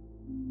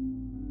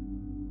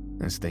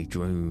 As they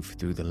drove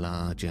through the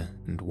larger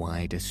and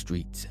wider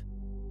streets,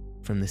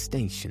 from the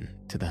station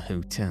to the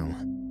hotel,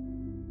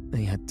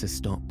 they had to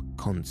stop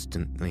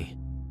constantly.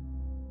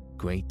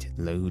 Great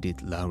loaded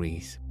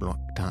lorries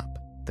blocked up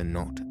the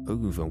not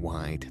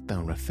over-wide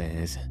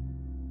thoroughfares.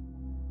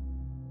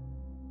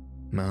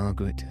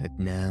 Margaret had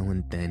now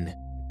and then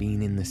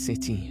been in the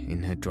city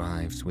in her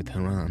drives with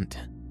her aunt,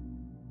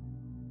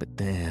 but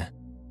there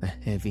the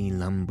heavy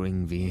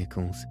lumbering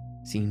vehicles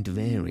seemed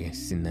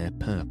various in their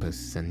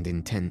purpose and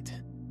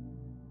intent.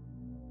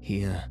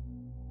 Here,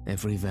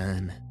 every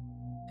van,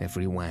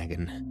 every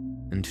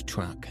wagon and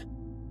truck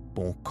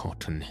bore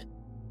cotton,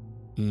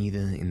 either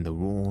in the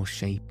raw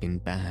shape in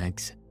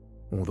bags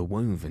or the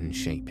woven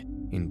shape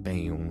in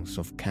bales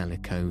of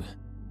calico.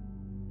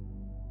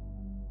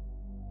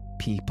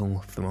 People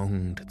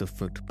thronged the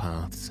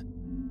footpaths,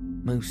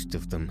 most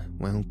of them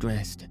well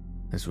dressed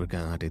as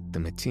regarded the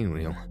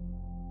material,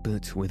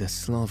 but with a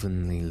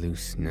slovenly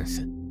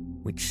looseness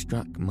which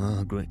struck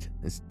Margaret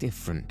as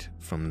different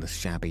from the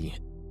shabby,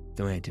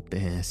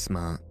 threadbare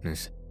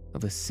smartness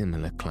of a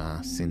similar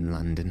class in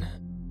London.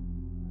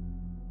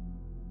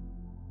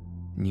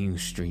 "New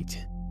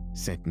Street,"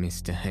 said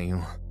Mr.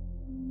 Hale.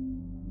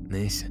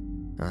 This,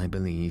 I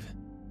believe,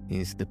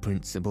 is the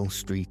principal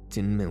street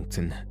in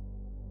Milton.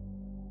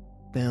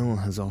 Belle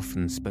has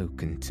often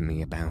spoken to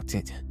me about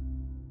it.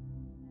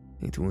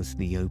 It was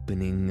the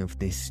opening of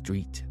this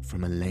street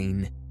from a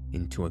lane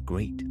into a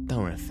great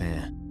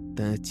thoroughfare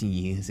 30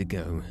 years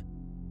ago,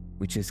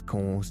 which has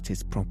caused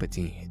his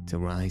property to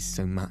rise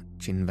so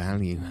much in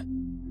value.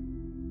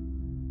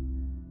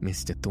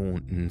 Mr.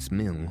 Thornton's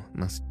mill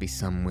must be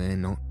somewhere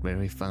not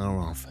very far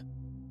off,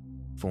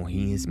 for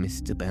he is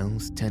Mr.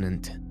 Bell's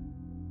tenant.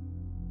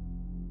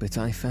 But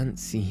I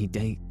fancy he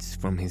dates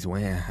from his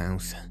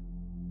warehouse.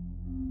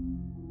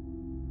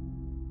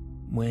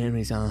 Where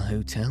is our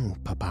hotel,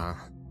 Papa?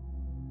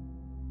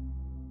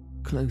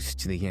 Close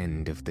to the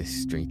end of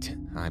this street,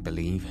 I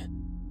believe.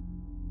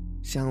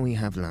 Shall we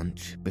have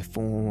lunch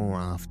before or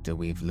after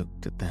we've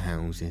looked at the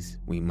houses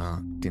we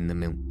marked in the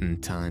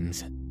Milton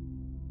Times?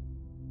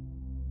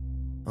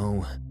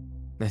 Oh,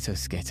 let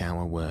us get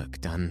our work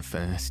done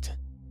first.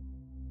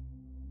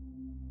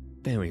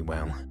 Very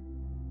well.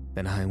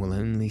 Then I will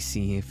only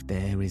see if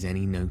there is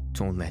any note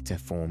or letter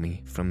for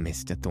me from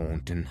Mr.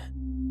 Thornton,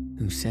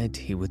 who said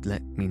he would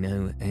let me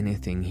know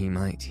anything he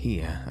might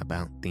hear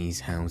about these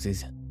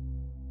houses,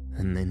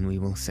 and then we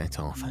will set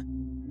off.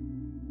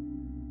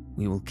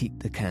 We will keep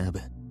the cab.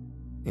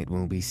 It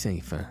will be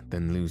safer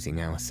than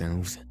losing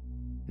ourselves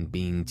and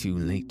being too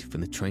late for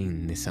the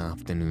train this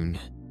afternoon.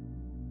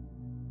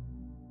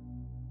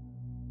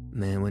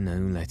 There were no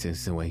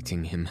letters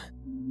awaiting him.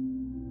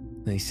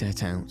 They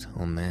set out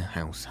on their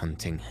house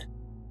hunting.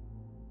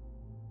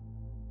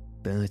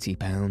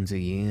 £30 a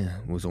year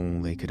was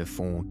all they could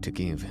afford to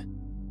give,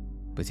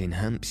 but in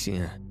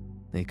Hampshire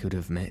they could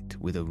have met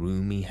with a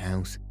roomy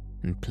house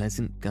and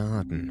pleasant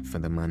garden for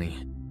the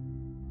money.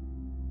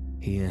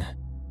 Here,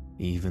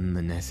 even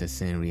the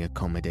necessary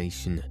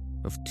accommodation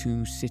of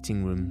 2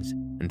 sitting rooms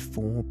and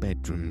 4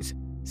 bedrooms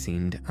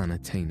seemed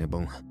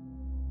unattainable.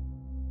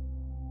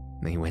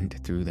 They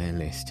went through their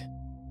list,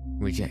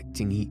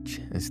 rejecting each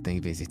as they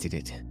visited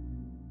it.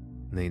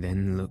 They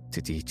then looked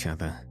at each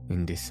other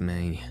in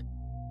dismay.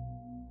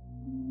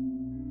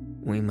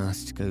 We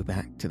must go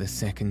back to the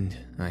second,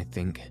 I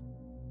think.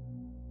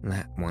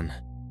 That one,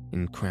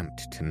 in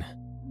Crampton.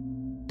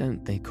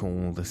 Don't they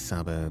call the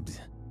suburbs?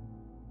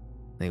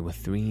 They were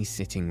 3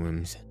 sitting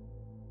rooms.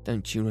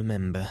 Don't you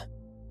remember?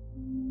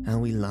 How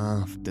we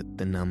laughed at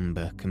the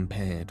number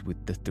compared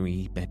with the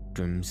 3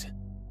 bedrooms.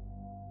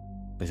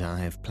 But I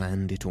have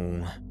planned it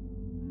all.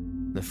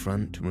 The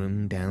front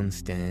room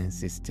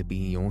downstairs is to be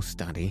your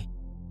study,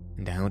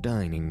 and our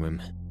dining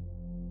room.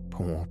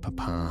 Poor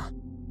Papa.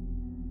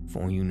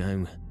 For you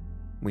know,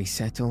 we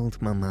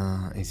settled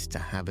Mamma is to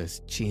have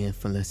as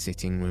cheerful a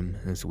sitting room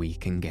as we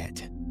can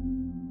get.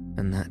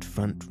 And that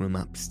front room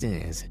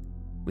upstairs,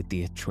 with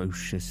the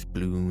atrocious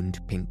blue and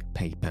pink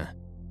paper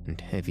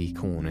and heavy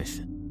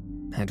cornice,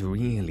 had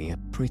really a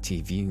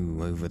pretty view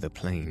over the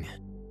plain,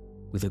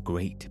 with a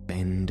great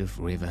bend of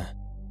river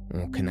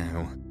or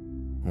canal,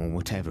 or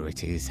whatever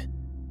it is,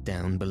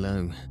 down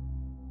below.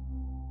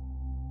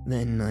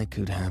 Then I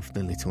could have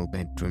the little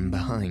bedroom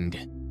behind,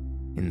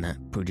 in that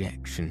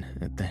projection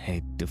at the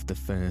head of the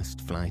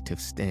first flight of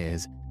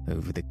stairs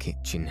over the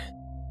kitchen.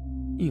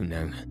 You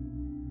know.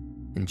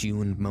 And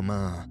you and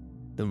Mamma,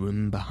 the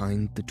room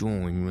behind the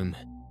drawing room,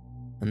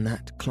 and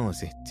that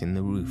closet in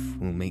the roof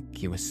will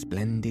make you a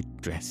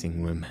splendid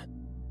dressing room.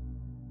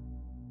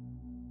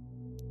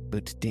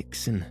 But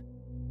Dixon,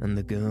 and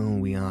the girl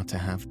we are to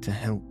have to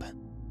help.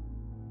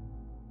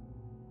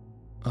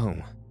 Oh,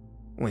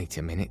 wait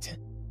a minute.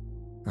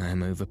 I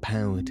am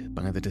overpowered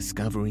by the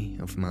discovery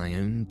of my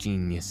own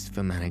genius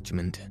for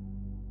management.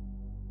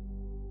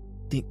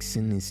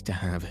 Dixon is to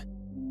have,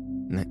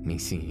 let me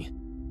see,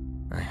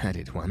 I had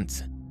it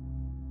once,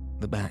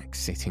 the back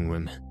sitting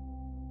room.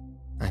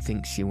 I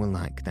think she will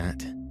like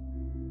that.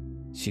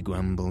 She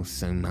grumbles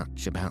so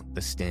much about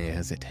the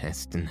stairs at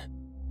Heston,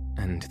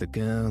 and the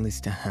girl is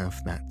to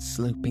have that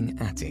sloping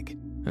attic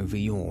over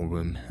your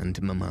room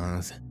and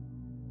Mamma's.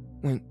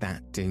 Won't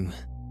that do?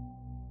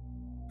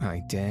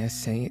 I dare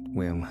say it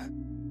will.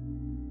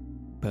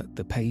 But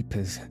the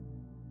papers,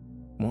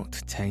 what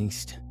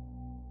taste,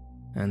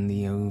 and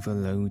the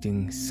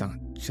overloading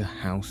such a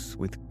house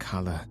with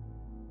colour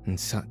and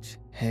such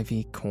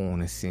heavy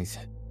cornices.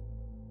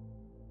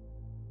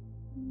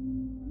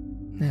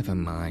 Never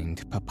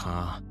mind,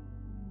 Papa.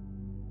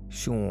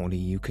 Surely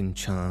you can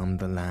charm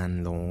the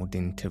landlord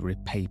into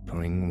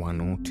repapering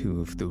 1 or 2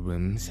 of the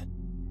rooms.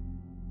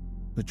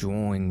 The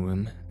drawing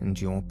room and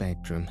your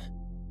bedroom,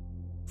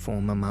 for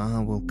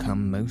Mamma will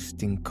come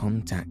most in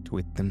contact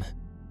with them,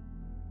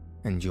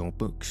 and your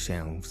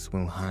bookshelves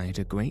will hide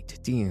a great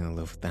deal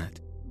of that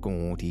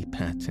gaudy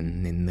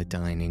pattern in the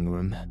dining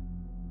room.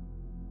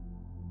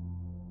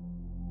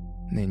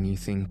 Then you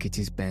think it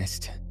is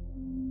best?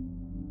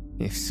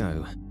 If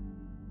so,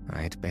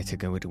 I had better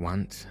go at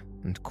once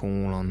and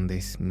call on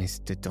this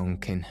Mr.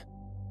 Donkin,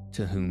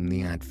 to whom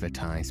the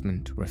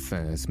advertisement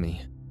refers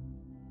me.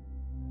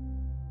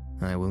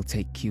 I will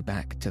take you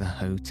back to the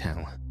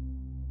hotel,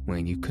 where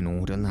you can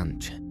order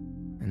lunch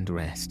and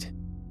rest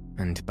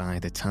and by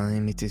the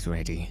time it is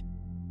ready,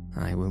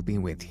 I will be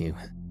with you.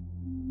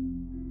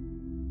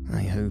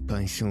 I hope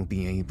I shall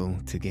be able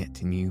to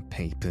get new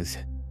papers."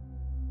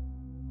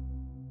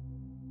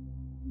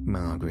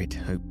 Margaret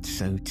hoped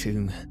so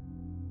too,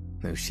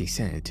 though she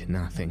said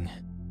nothing.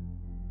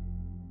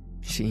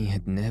 She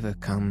had never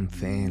come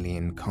fairly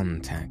in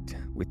contact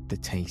with the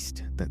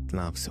taste that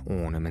loves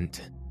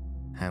ornament,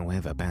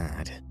 however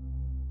bad,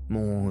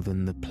 more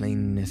than the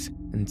plainness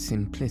and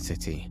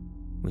simplicity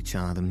which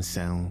are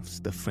themselves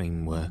the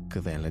framework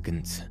of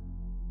elegance.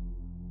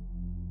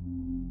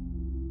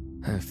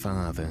 Her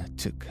father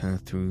took her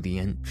through the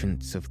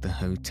entrance of the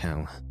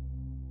hotel,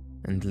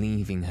 and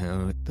leaving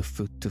her at the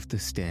foot of the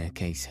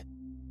staircase,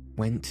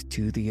 went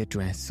to the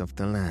address of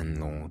the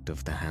landlord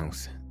of the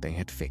house they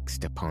had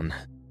fixed upon.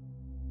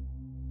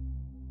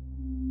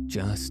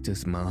 Just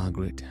as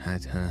Margaret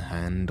had her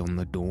hand on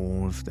the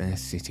door of their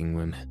sitting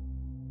room,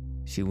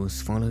 she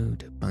was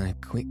followed by a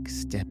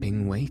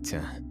quick-stepping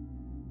waiter.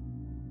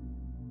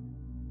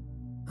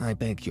 "I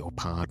beg your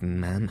pardon,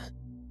 ma'am.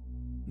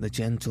 The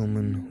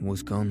gentleman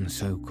was gone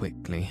so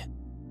quickly,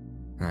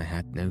 I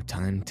had no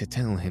time to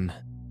tell him.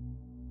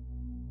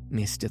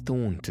 Mr.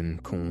 Thornton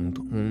called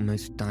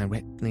almost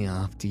directly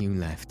after you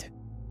left,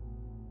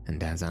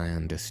 and as I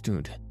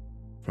understood,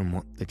 from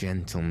what the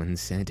gentleman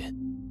said,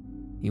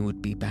 you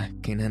would be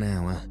back in an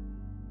hour,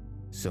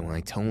 so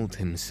I told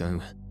him so,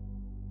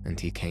 and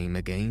he came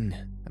again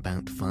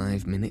about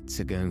 5 minutes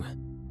ago,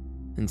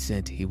 and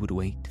said he would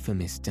wait for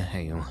Mr.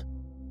 Hale.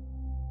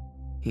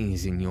 He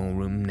is in your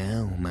room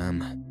now,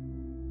 ma'am."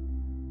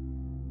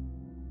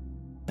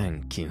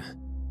 "Thank you.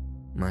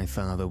 My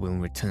father will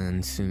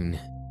return soon,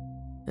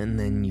 and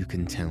then you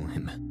can tell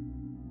him."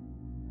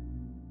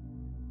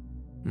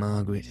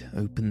 Margaret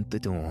opened the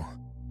door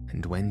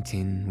and went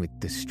in with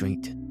the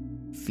straight,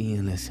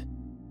 fearless,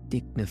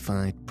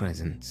 dignified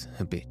presence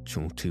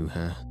habitual to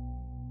her.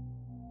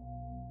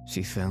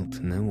 She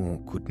felt no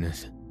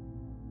awkwardness.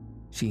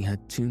 She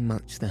had too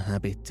much the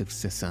habit of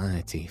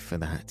society for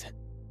that.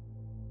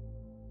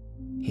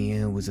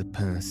 Here was a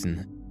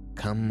person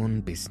come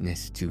on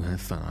business to her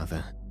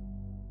father,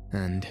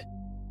 and,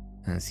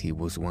 as he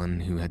was one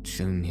who had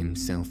shown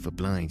himself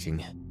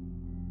obliging,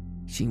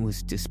 she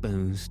was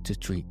disposed to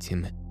treat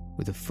him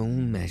with a full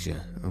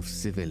measure of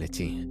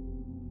civility.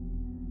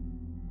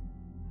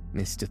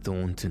 Mr.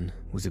 Thornton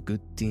was a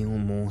good deal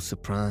more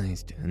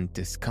surprised and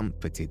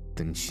discomfited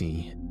than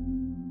she.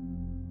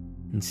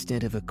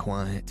 Instead of a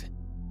quiet,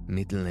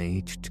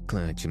 middle-aged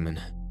clergyman,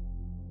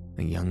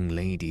 a young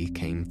lady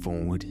came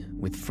forward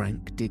with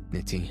frank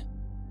dignity,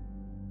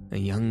 a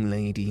young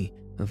lady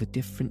of a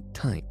different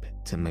type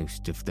to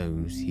most of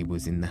those he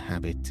was in the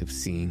habit of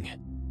seeing.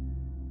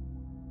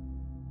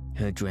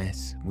 Her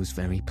dress was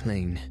very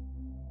plain,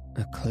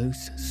 a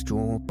close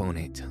straw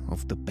bonnet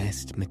of the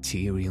best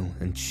material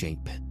and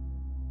shape,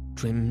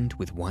 trimmed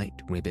with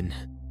white ribbon,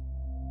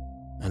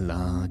 a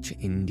large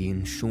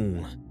Indian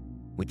shawl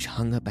which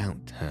hung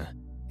about her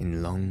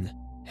in long,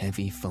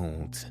 heavy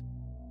folds,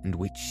 and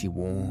which she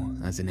wore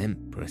as an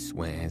empress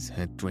wears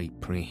her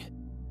drapery.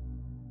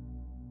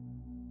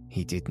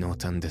 He did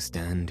not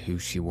understand who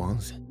she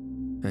was,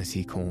 as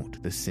he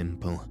caught the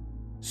simple,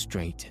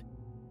 straight,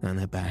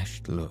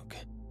 unabashed look,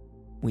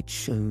 which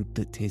showed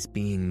that his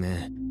being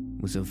there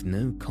was of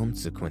no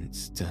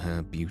consequence to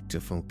her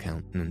beautiful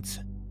countenance,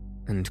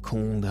 and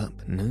called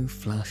up no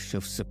flush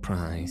of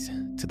surprise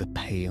to the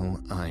pale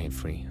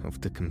ivory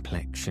of the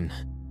complexion.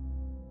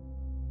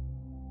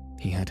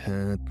 He had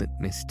heard that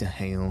Mr.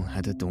 Hale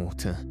had a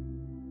daughter,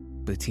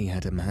 but he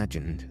had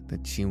imagined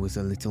that she was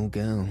a little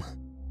girl.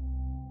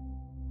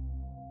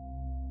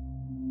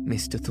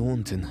 "Mr.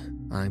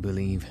 Thornton, I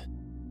believe,"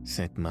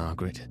 said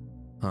Margaret,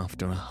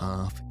 after a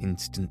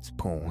half-instant's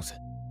pause,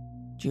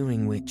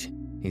 during which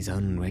his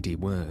unready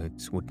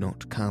words would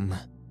not come.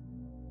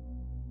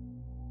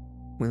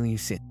 "Will you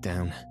sit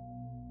down?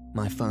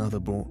 My father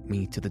brought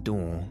me to the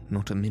door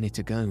not a minute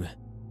ago,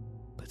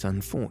 but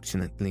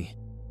unfortunately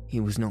he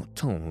was not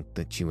told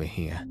that you were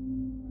here,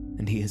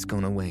 and he has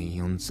gone away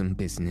on some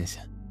business.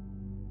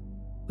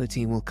 But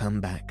he will come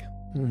back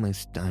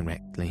almost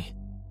directly.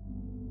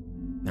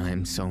 I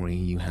am sorry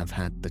you have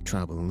had the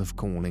trouble of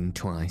calling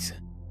twice."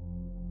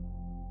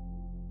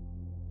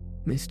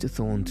 Mr.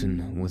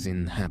 Thornton was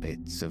in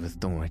habits of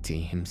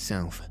authority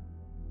himself,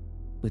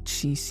 but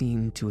she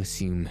seemed to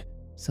assume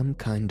some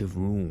kind of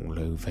rule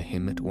over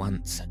him at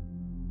once.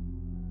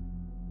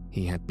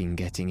 He had been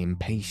getting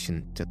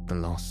impatient at the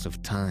loss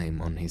of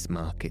time on his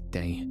market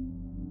day,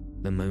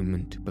 the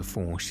moment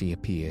before she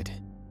appeared.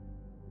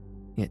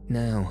 Yet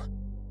now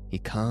he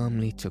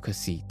calmly took a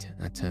seat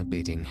at her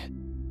bidding.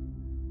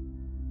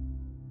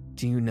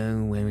 "Do you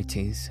know where it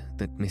is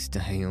that Mr.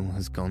 Hale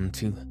has gone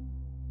to?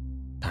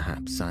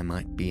 Perhaps I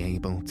might be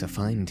able to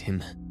find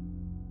him."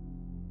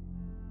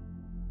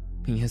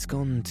 "He has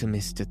gone to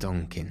Mr.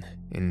 Donkin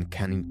in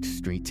Canute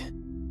Street.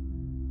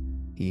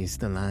 He is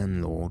the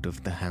landlord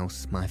of the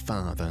house my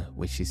father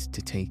wishes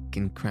to take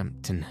in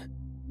Crampton."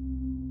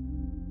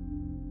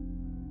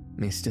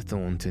 Mr.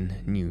 Thornton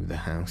knew the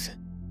house.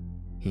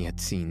 He had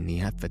seen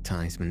the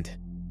advertisement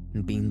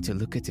and been to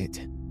look at it,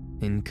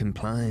 in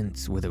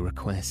compliance with a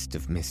request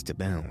of Mr.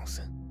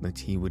 Bell's that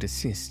he would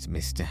assist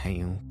Mr.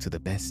 Hale to the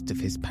best of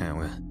his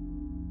power,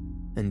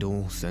 and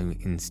also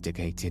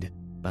instigated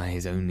by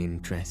his own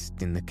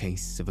interest in the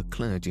case of a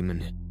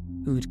clergyman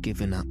who had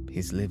given up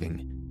his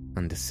living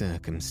under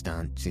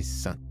circumstances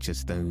such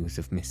as those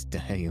of Mr.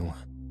 Hale.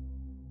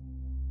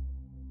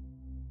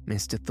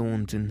 Mr.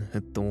 Thornton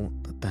had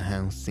thought that the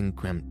house in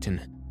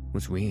Crampton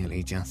was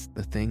really just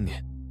the thing,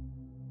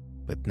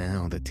 but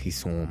now that he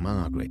saw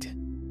Margaret,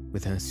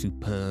 with her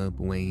superb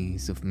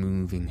ways of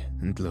moving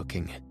and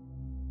looking,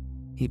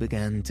 he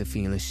began to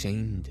feel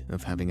ashamed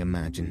of having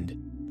imagined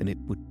that it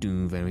would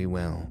do very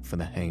well for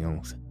the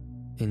Hales,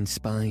 in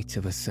spite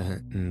of a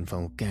certain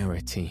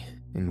vulgarity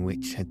in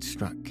which had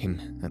struck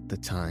him at the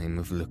time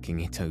of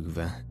looking it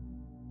over.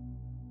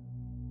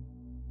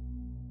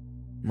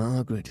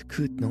 Margaret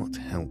could not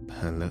help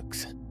her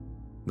looks,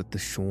 but the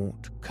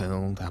short,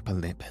 curled upper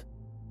lip,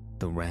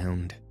 the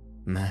round,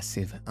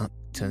 massive,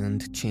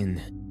 upturned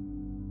chin,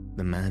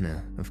 the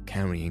manner of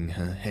carrying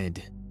her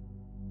head,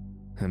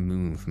 her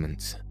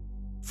movements,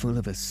 full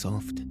of a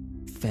soft,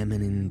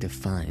 feminine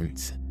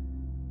defiance,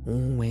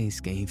 always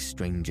gave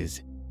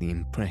strangers the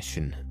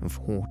impression of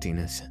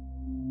haughtiness.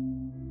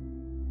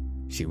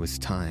 She was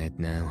tired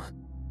now,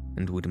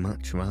 and would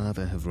much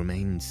rather have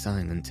remained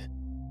silent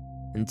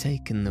and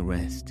taken the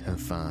rest her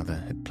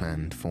father had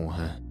planned for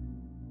her.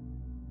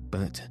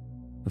 But,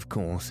 of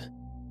course,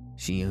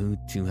 she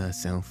owed to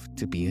herself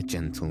to be a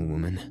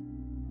gentlewoman,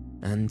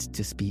 and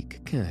to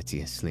speak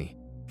courteously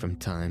from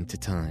time to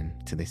time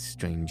to this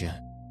stranger,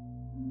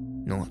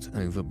 not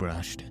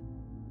overbrushed,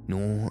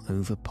 nor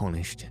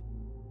overpolished,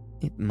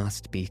 it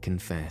must be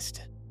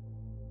confessed,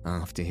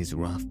 after his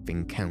rough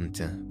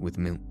encounter with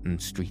Milton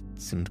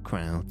streets and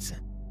crowds.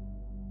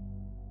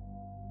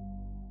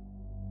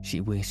 She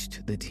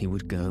wished that he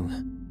would go,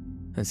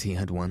 as he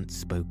had once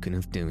spoken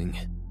of doing,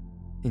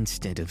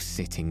 instead of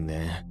sitting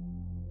there,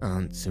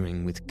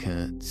 answering with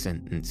curt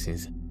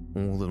sentences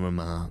all the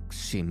remarks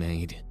she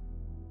made.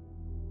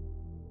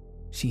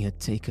 She had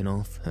taken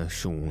off her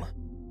shawl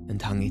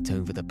and hung it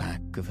over the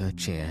back of her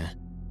chair.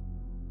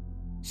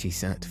 She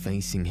sat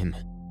facing him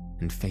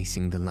and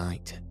facing the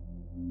light.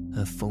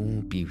 Her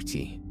full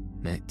beauty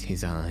met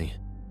his eye.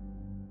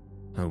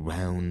 Her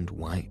round,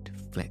 white,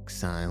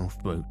 flexile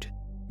throat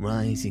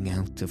rising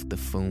out of the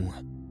full,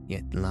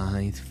 yet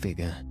lithe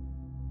figure.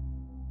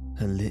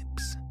 Her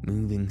lips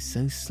moving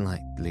so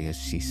slightly as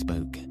she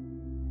spoke,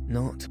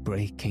 not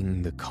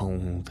breaking the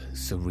cold,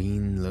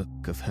 serene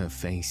look of her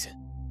face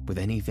with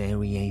any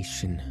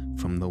variation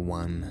from the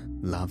one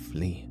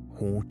lovely,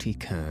 haughty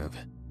curve.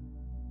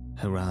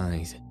 Her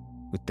eyes,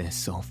 with their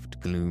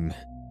soft gloom,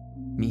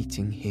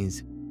 meeting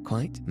his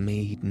quite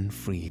maiden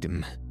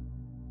freedom.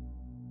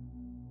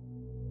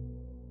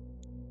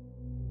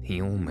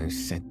 He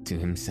almost said to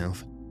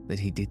himself that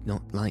he did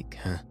not like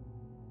her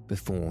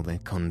before their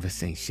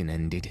conversation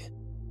ended.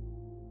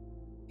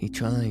 He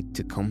tried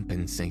to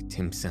compensate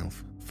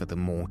himself for the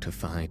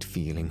mortified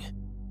feeling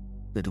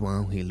that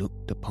while he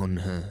looked upon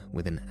her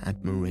with an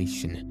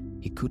admiration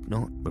he could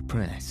not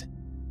repress,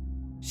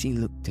 she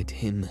looked at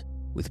him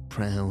with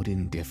proud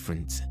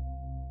indifference,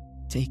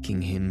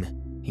 taking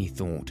him, he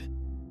thought,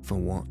 for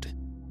what,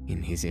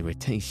 in his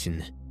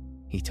irritation,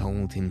 he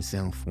told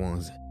himself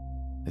was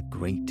a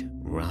great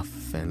rough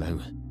fellow,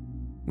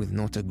 with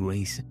not a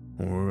grace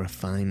or a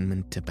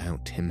refinement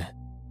about him.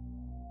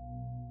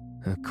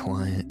 Her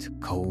quiet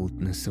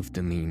coldness of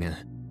demeanour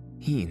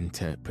he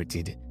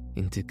interpreted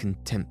into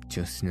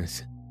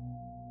contemptuousness,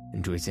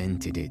 and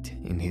resented it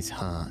in his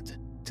heart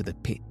to the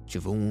pitch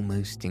of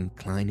almost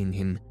inclining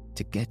him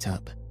to get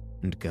up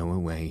and go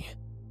away,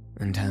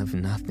 and have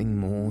nothing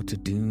more to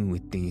do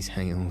with these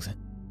Hales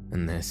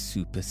and their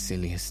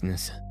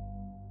superciliousness.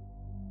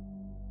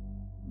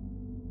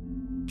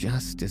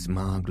 Just as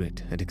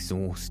Margaret had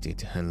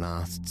exhausted her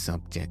last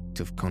subject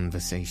of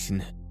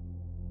conversation,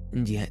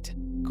 and yet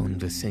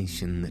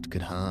conversation that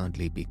could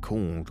hardly be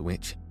called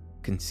which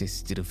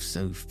consisted of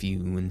so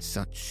few and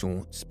such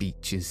short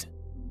speeches,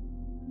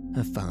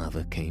 her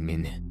father came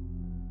in,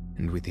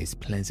 and with his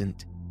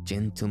pleasant,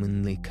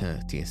 gentlemanly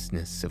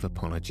courteousness of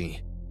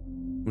apology,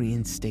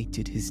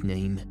 reinstated his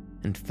name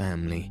and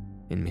family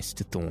in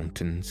Mr.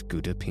 Thornton's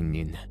good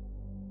opinion.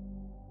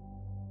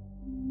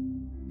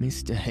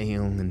 Mr.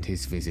 Hale and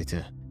his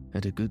visitor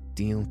had a good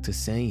deal to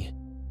say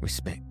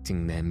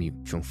respecting their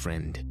mutual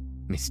friend,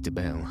 Mr.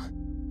 Bell,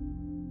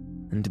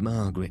 and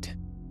Margaret,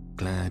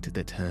 glad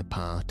that her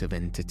part of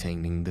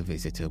entertaining the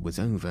visitor was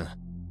over,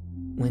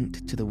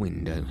 went to the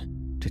window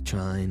to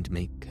try and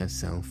make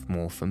herself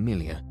more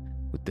familiar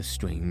with the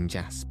strange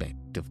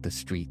aspect of the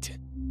street.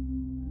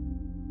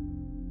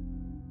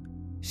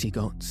 She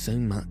got so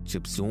much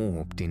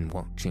absorbed in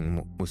watching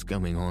what was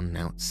going on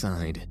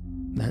outside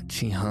that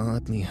she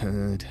hardly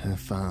heard her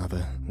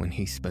father when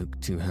he spoke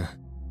to her,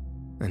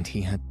 and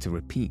he had to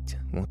repeat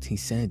what he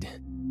said.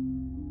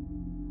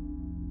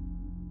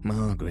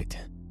 "Margaret,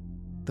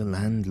 the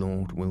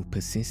landlord will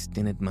persist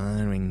in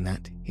admiring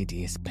that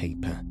hideous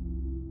paper,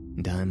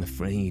 and I'm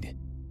afraid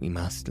we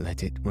must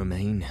let it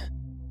remain."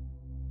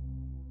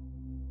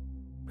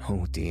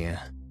 "Oh dear,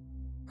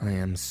 I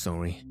am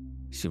sorry,"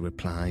 she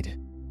replied,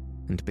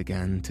 and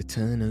began to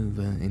turn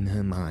over in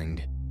her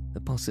mind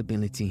the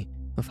possibility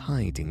of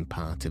hiding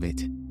part of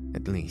it,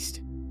 at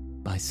least,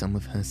 by some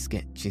of her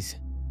sketches,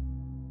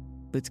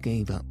 but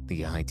gave up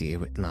the idea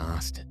at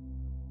last,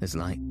 as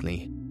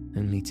likely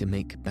only to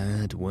make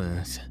bad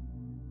worse.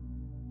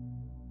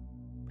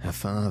 Her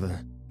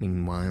father,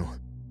 meanwhile,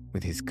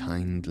 with his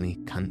kindly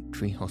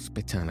country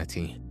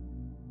hospitality,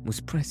 was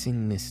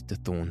pressing Mr.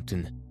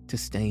 Thornton to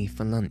stay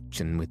for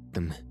luncheon with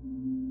them.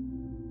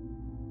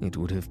 It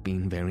would have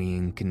been very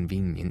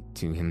inconvenient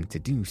to him to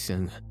do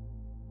so,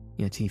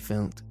 yet he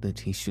felt that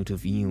he should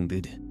have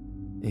yielded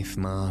if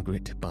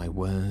Margaret, by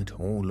word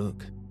or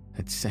look,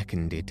 had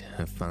seconded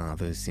her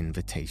father's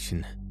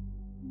invitation.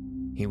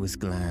 He was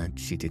glad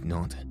she did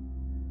not,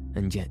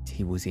 and yet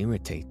he was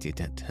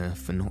irritated at her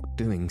for not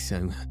doing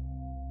so.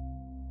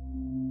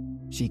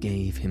 She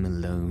gave him a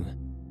low,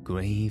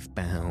 grave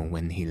bow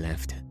when he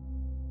left,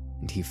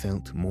 and he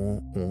felt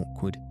more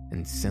awkward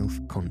and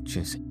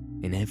self-conscious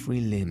in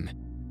every limb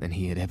than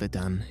he had ever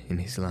done in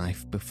his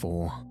life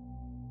before.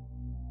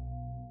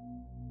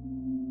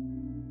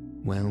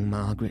 "Well,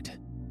 Margaret,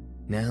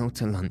 now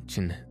to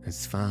luncheon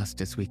as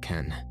fast as we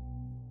can.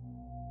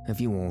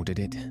 Have you ordered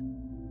it?"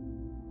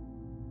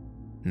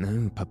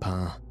 "No,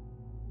 Papa.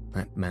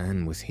 That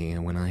man was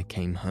here when I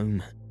came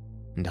home,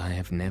 and I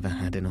have never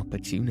had an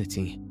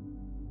opportunity."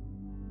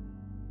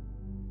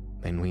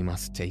 "Then we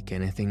must take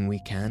anything we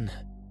can.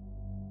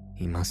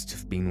 He must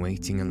have been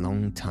waiting a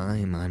long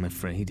time, I'm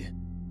afraid."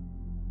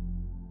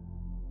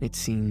 "It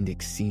seemed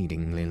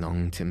exceedingly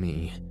long to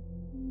me.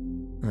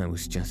 I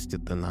was just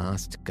at the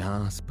last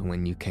gasp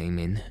when you came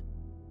in."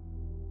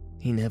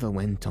 He never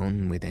went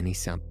on with any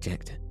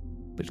subject,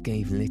 but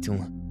gave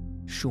little,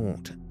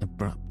 short,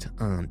 abrupt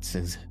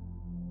answers.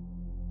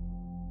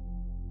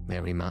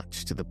 Very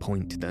much to the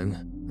point, though,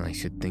 I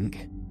should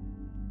think.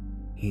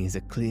 He is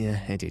a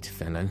clear-headed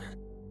fellow.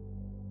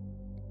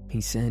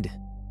 He said,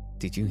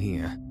 did you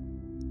hear,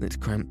 that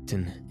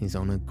Crampton is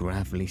on a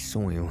gravelly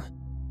soil,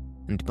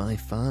 and by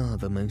far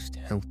the most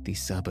healthy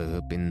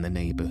suburb in the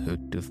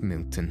neighbourhood of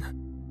Milton.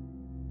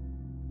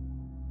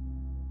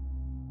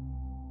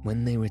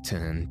 When they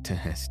returned to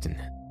Heston,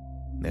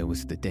 there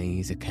was the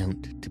day's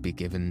account to be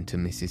given to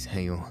Mrs.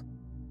 Hale,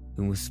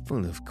 who was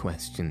full of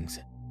questions,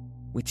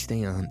 which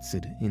they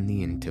answered in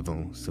the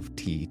intervals of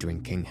tea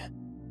drinking.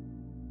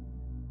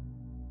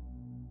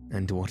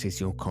 "And what is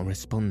your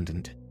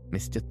correspondent,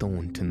 Mr.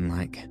 Thornton,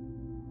 like?"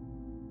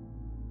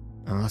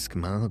 "Ask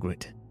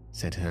Margaret,"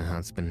 said her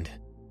husband.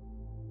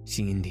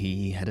 "She and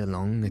he had a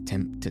long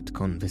attempt at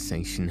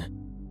conversation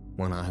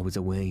while I was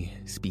away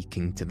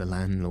speaking to the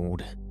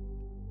landlord."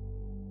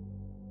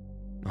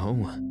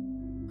 "Oh,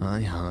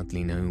 I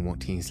hardly know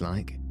what he's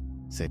like,"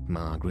 said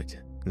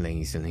Margaret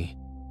lazily,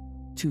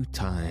 too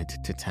tired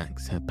to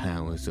tax her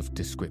powers of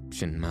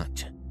description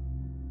much.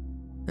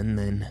 And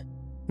then,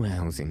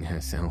 rousing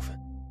herself,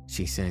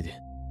 she said,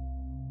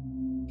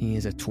 "He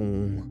is a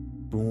tall,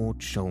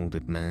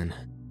 broad-shouldered man.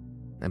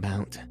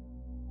 About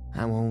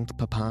how old,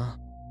 Papa?"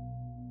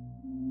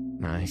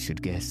 "I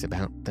should guess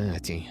about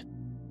 30.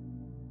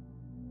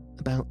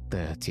 "About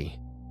 30,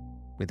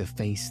 with a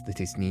face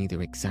that is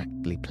neither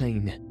exactly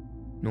plain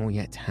nor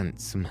yet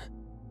handsome.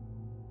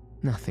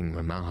 Nothing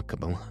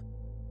remarkable.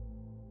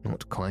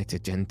 Not quite a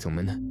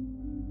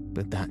gentleman,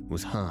 but that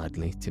was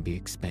hardly to be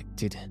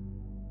expected."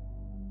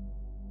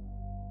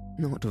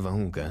 "Not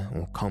vulgar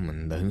or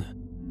common, though,"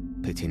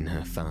 put in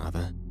her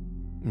father,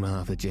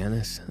 rather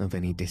jealous of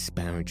any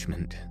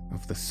disparagement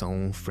of the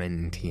sole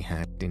friend he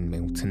had in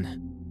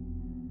Milton.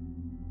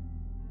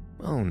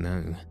 "Oh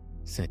no,"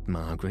 said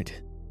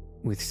Margaret,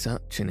 with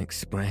such an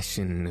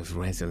expression of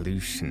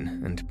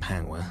resolution and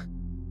power.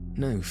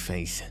 "No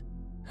face,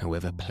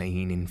 however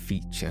plain in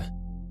feature,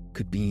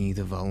 could be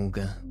either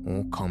vulgar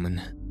or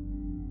common.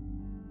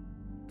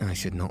 I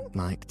should not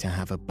like to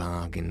have a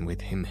bargain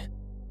with him.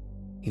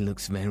 He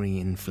looks very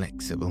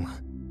inflexible.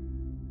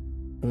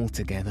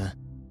 Altogether,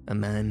 a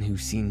man who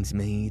seems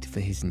made for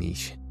his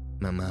niche,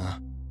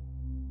 Mamma.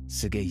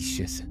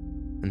 Sagacious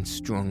and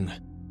strong,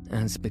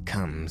 as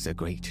becomes a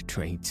great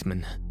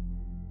tradesman."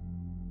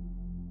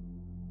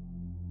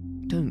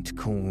 "Don't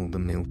call the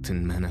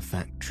Milton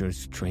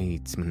manufacturers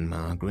tradesmen,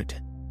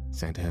 Margaret,"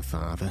 said her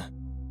father.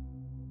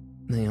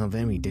 "They are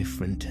very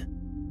different."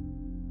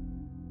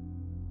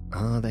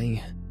 "Are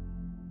they?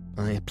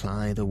 I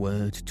apply the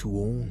word to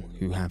all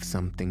who have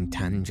something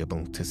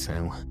tangible to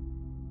sell.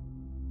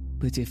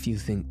 But if you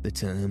think the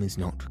term is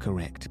not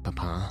correct,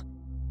 Papa,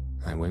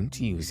 I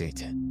won't use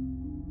it.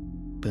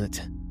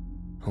 But,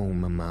 oh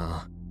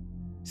Mamma,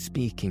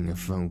 speaking of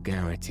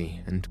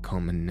vulgarity and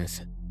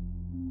commonness,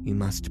 you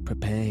must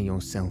prepare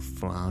yourself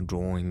for our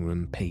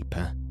drawing-room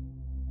paper.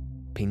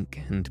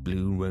 Pink and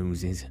blue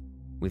roses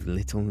with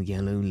little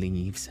yellow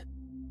leaves,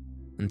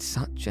 and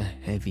such a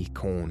heavy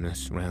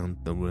cornice round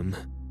the room."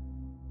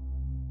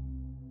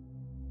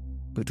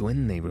 But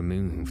when they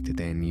removed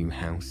their new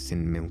house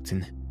in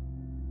Milton,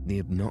 the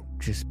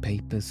obnoxious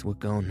papers were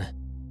gone.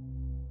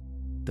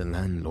 The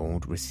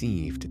landlord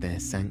received their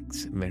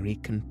thanks very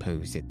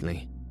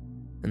composedly,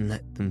 and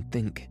let them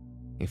think,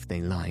 if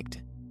they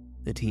liked,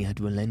 that he had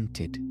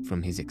relented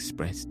from his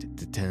expressed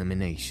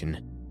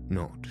determination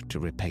not to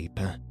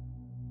repaper.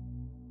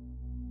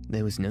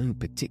 There was no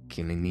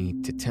particular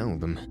need to tell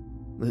them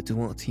that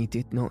what he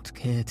did not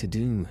care to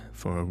do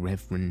for a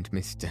Reverend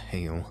Mr.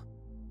 Hale,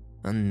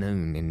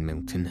 unknown in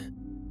Milton,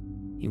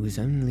 he was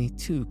only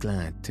too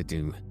glad to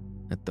do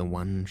at the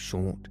one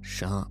short,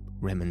 sharp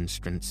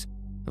remonstrance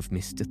of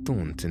Mr.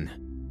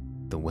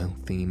 Thornton, the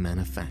wealthy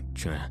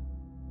manufacturer.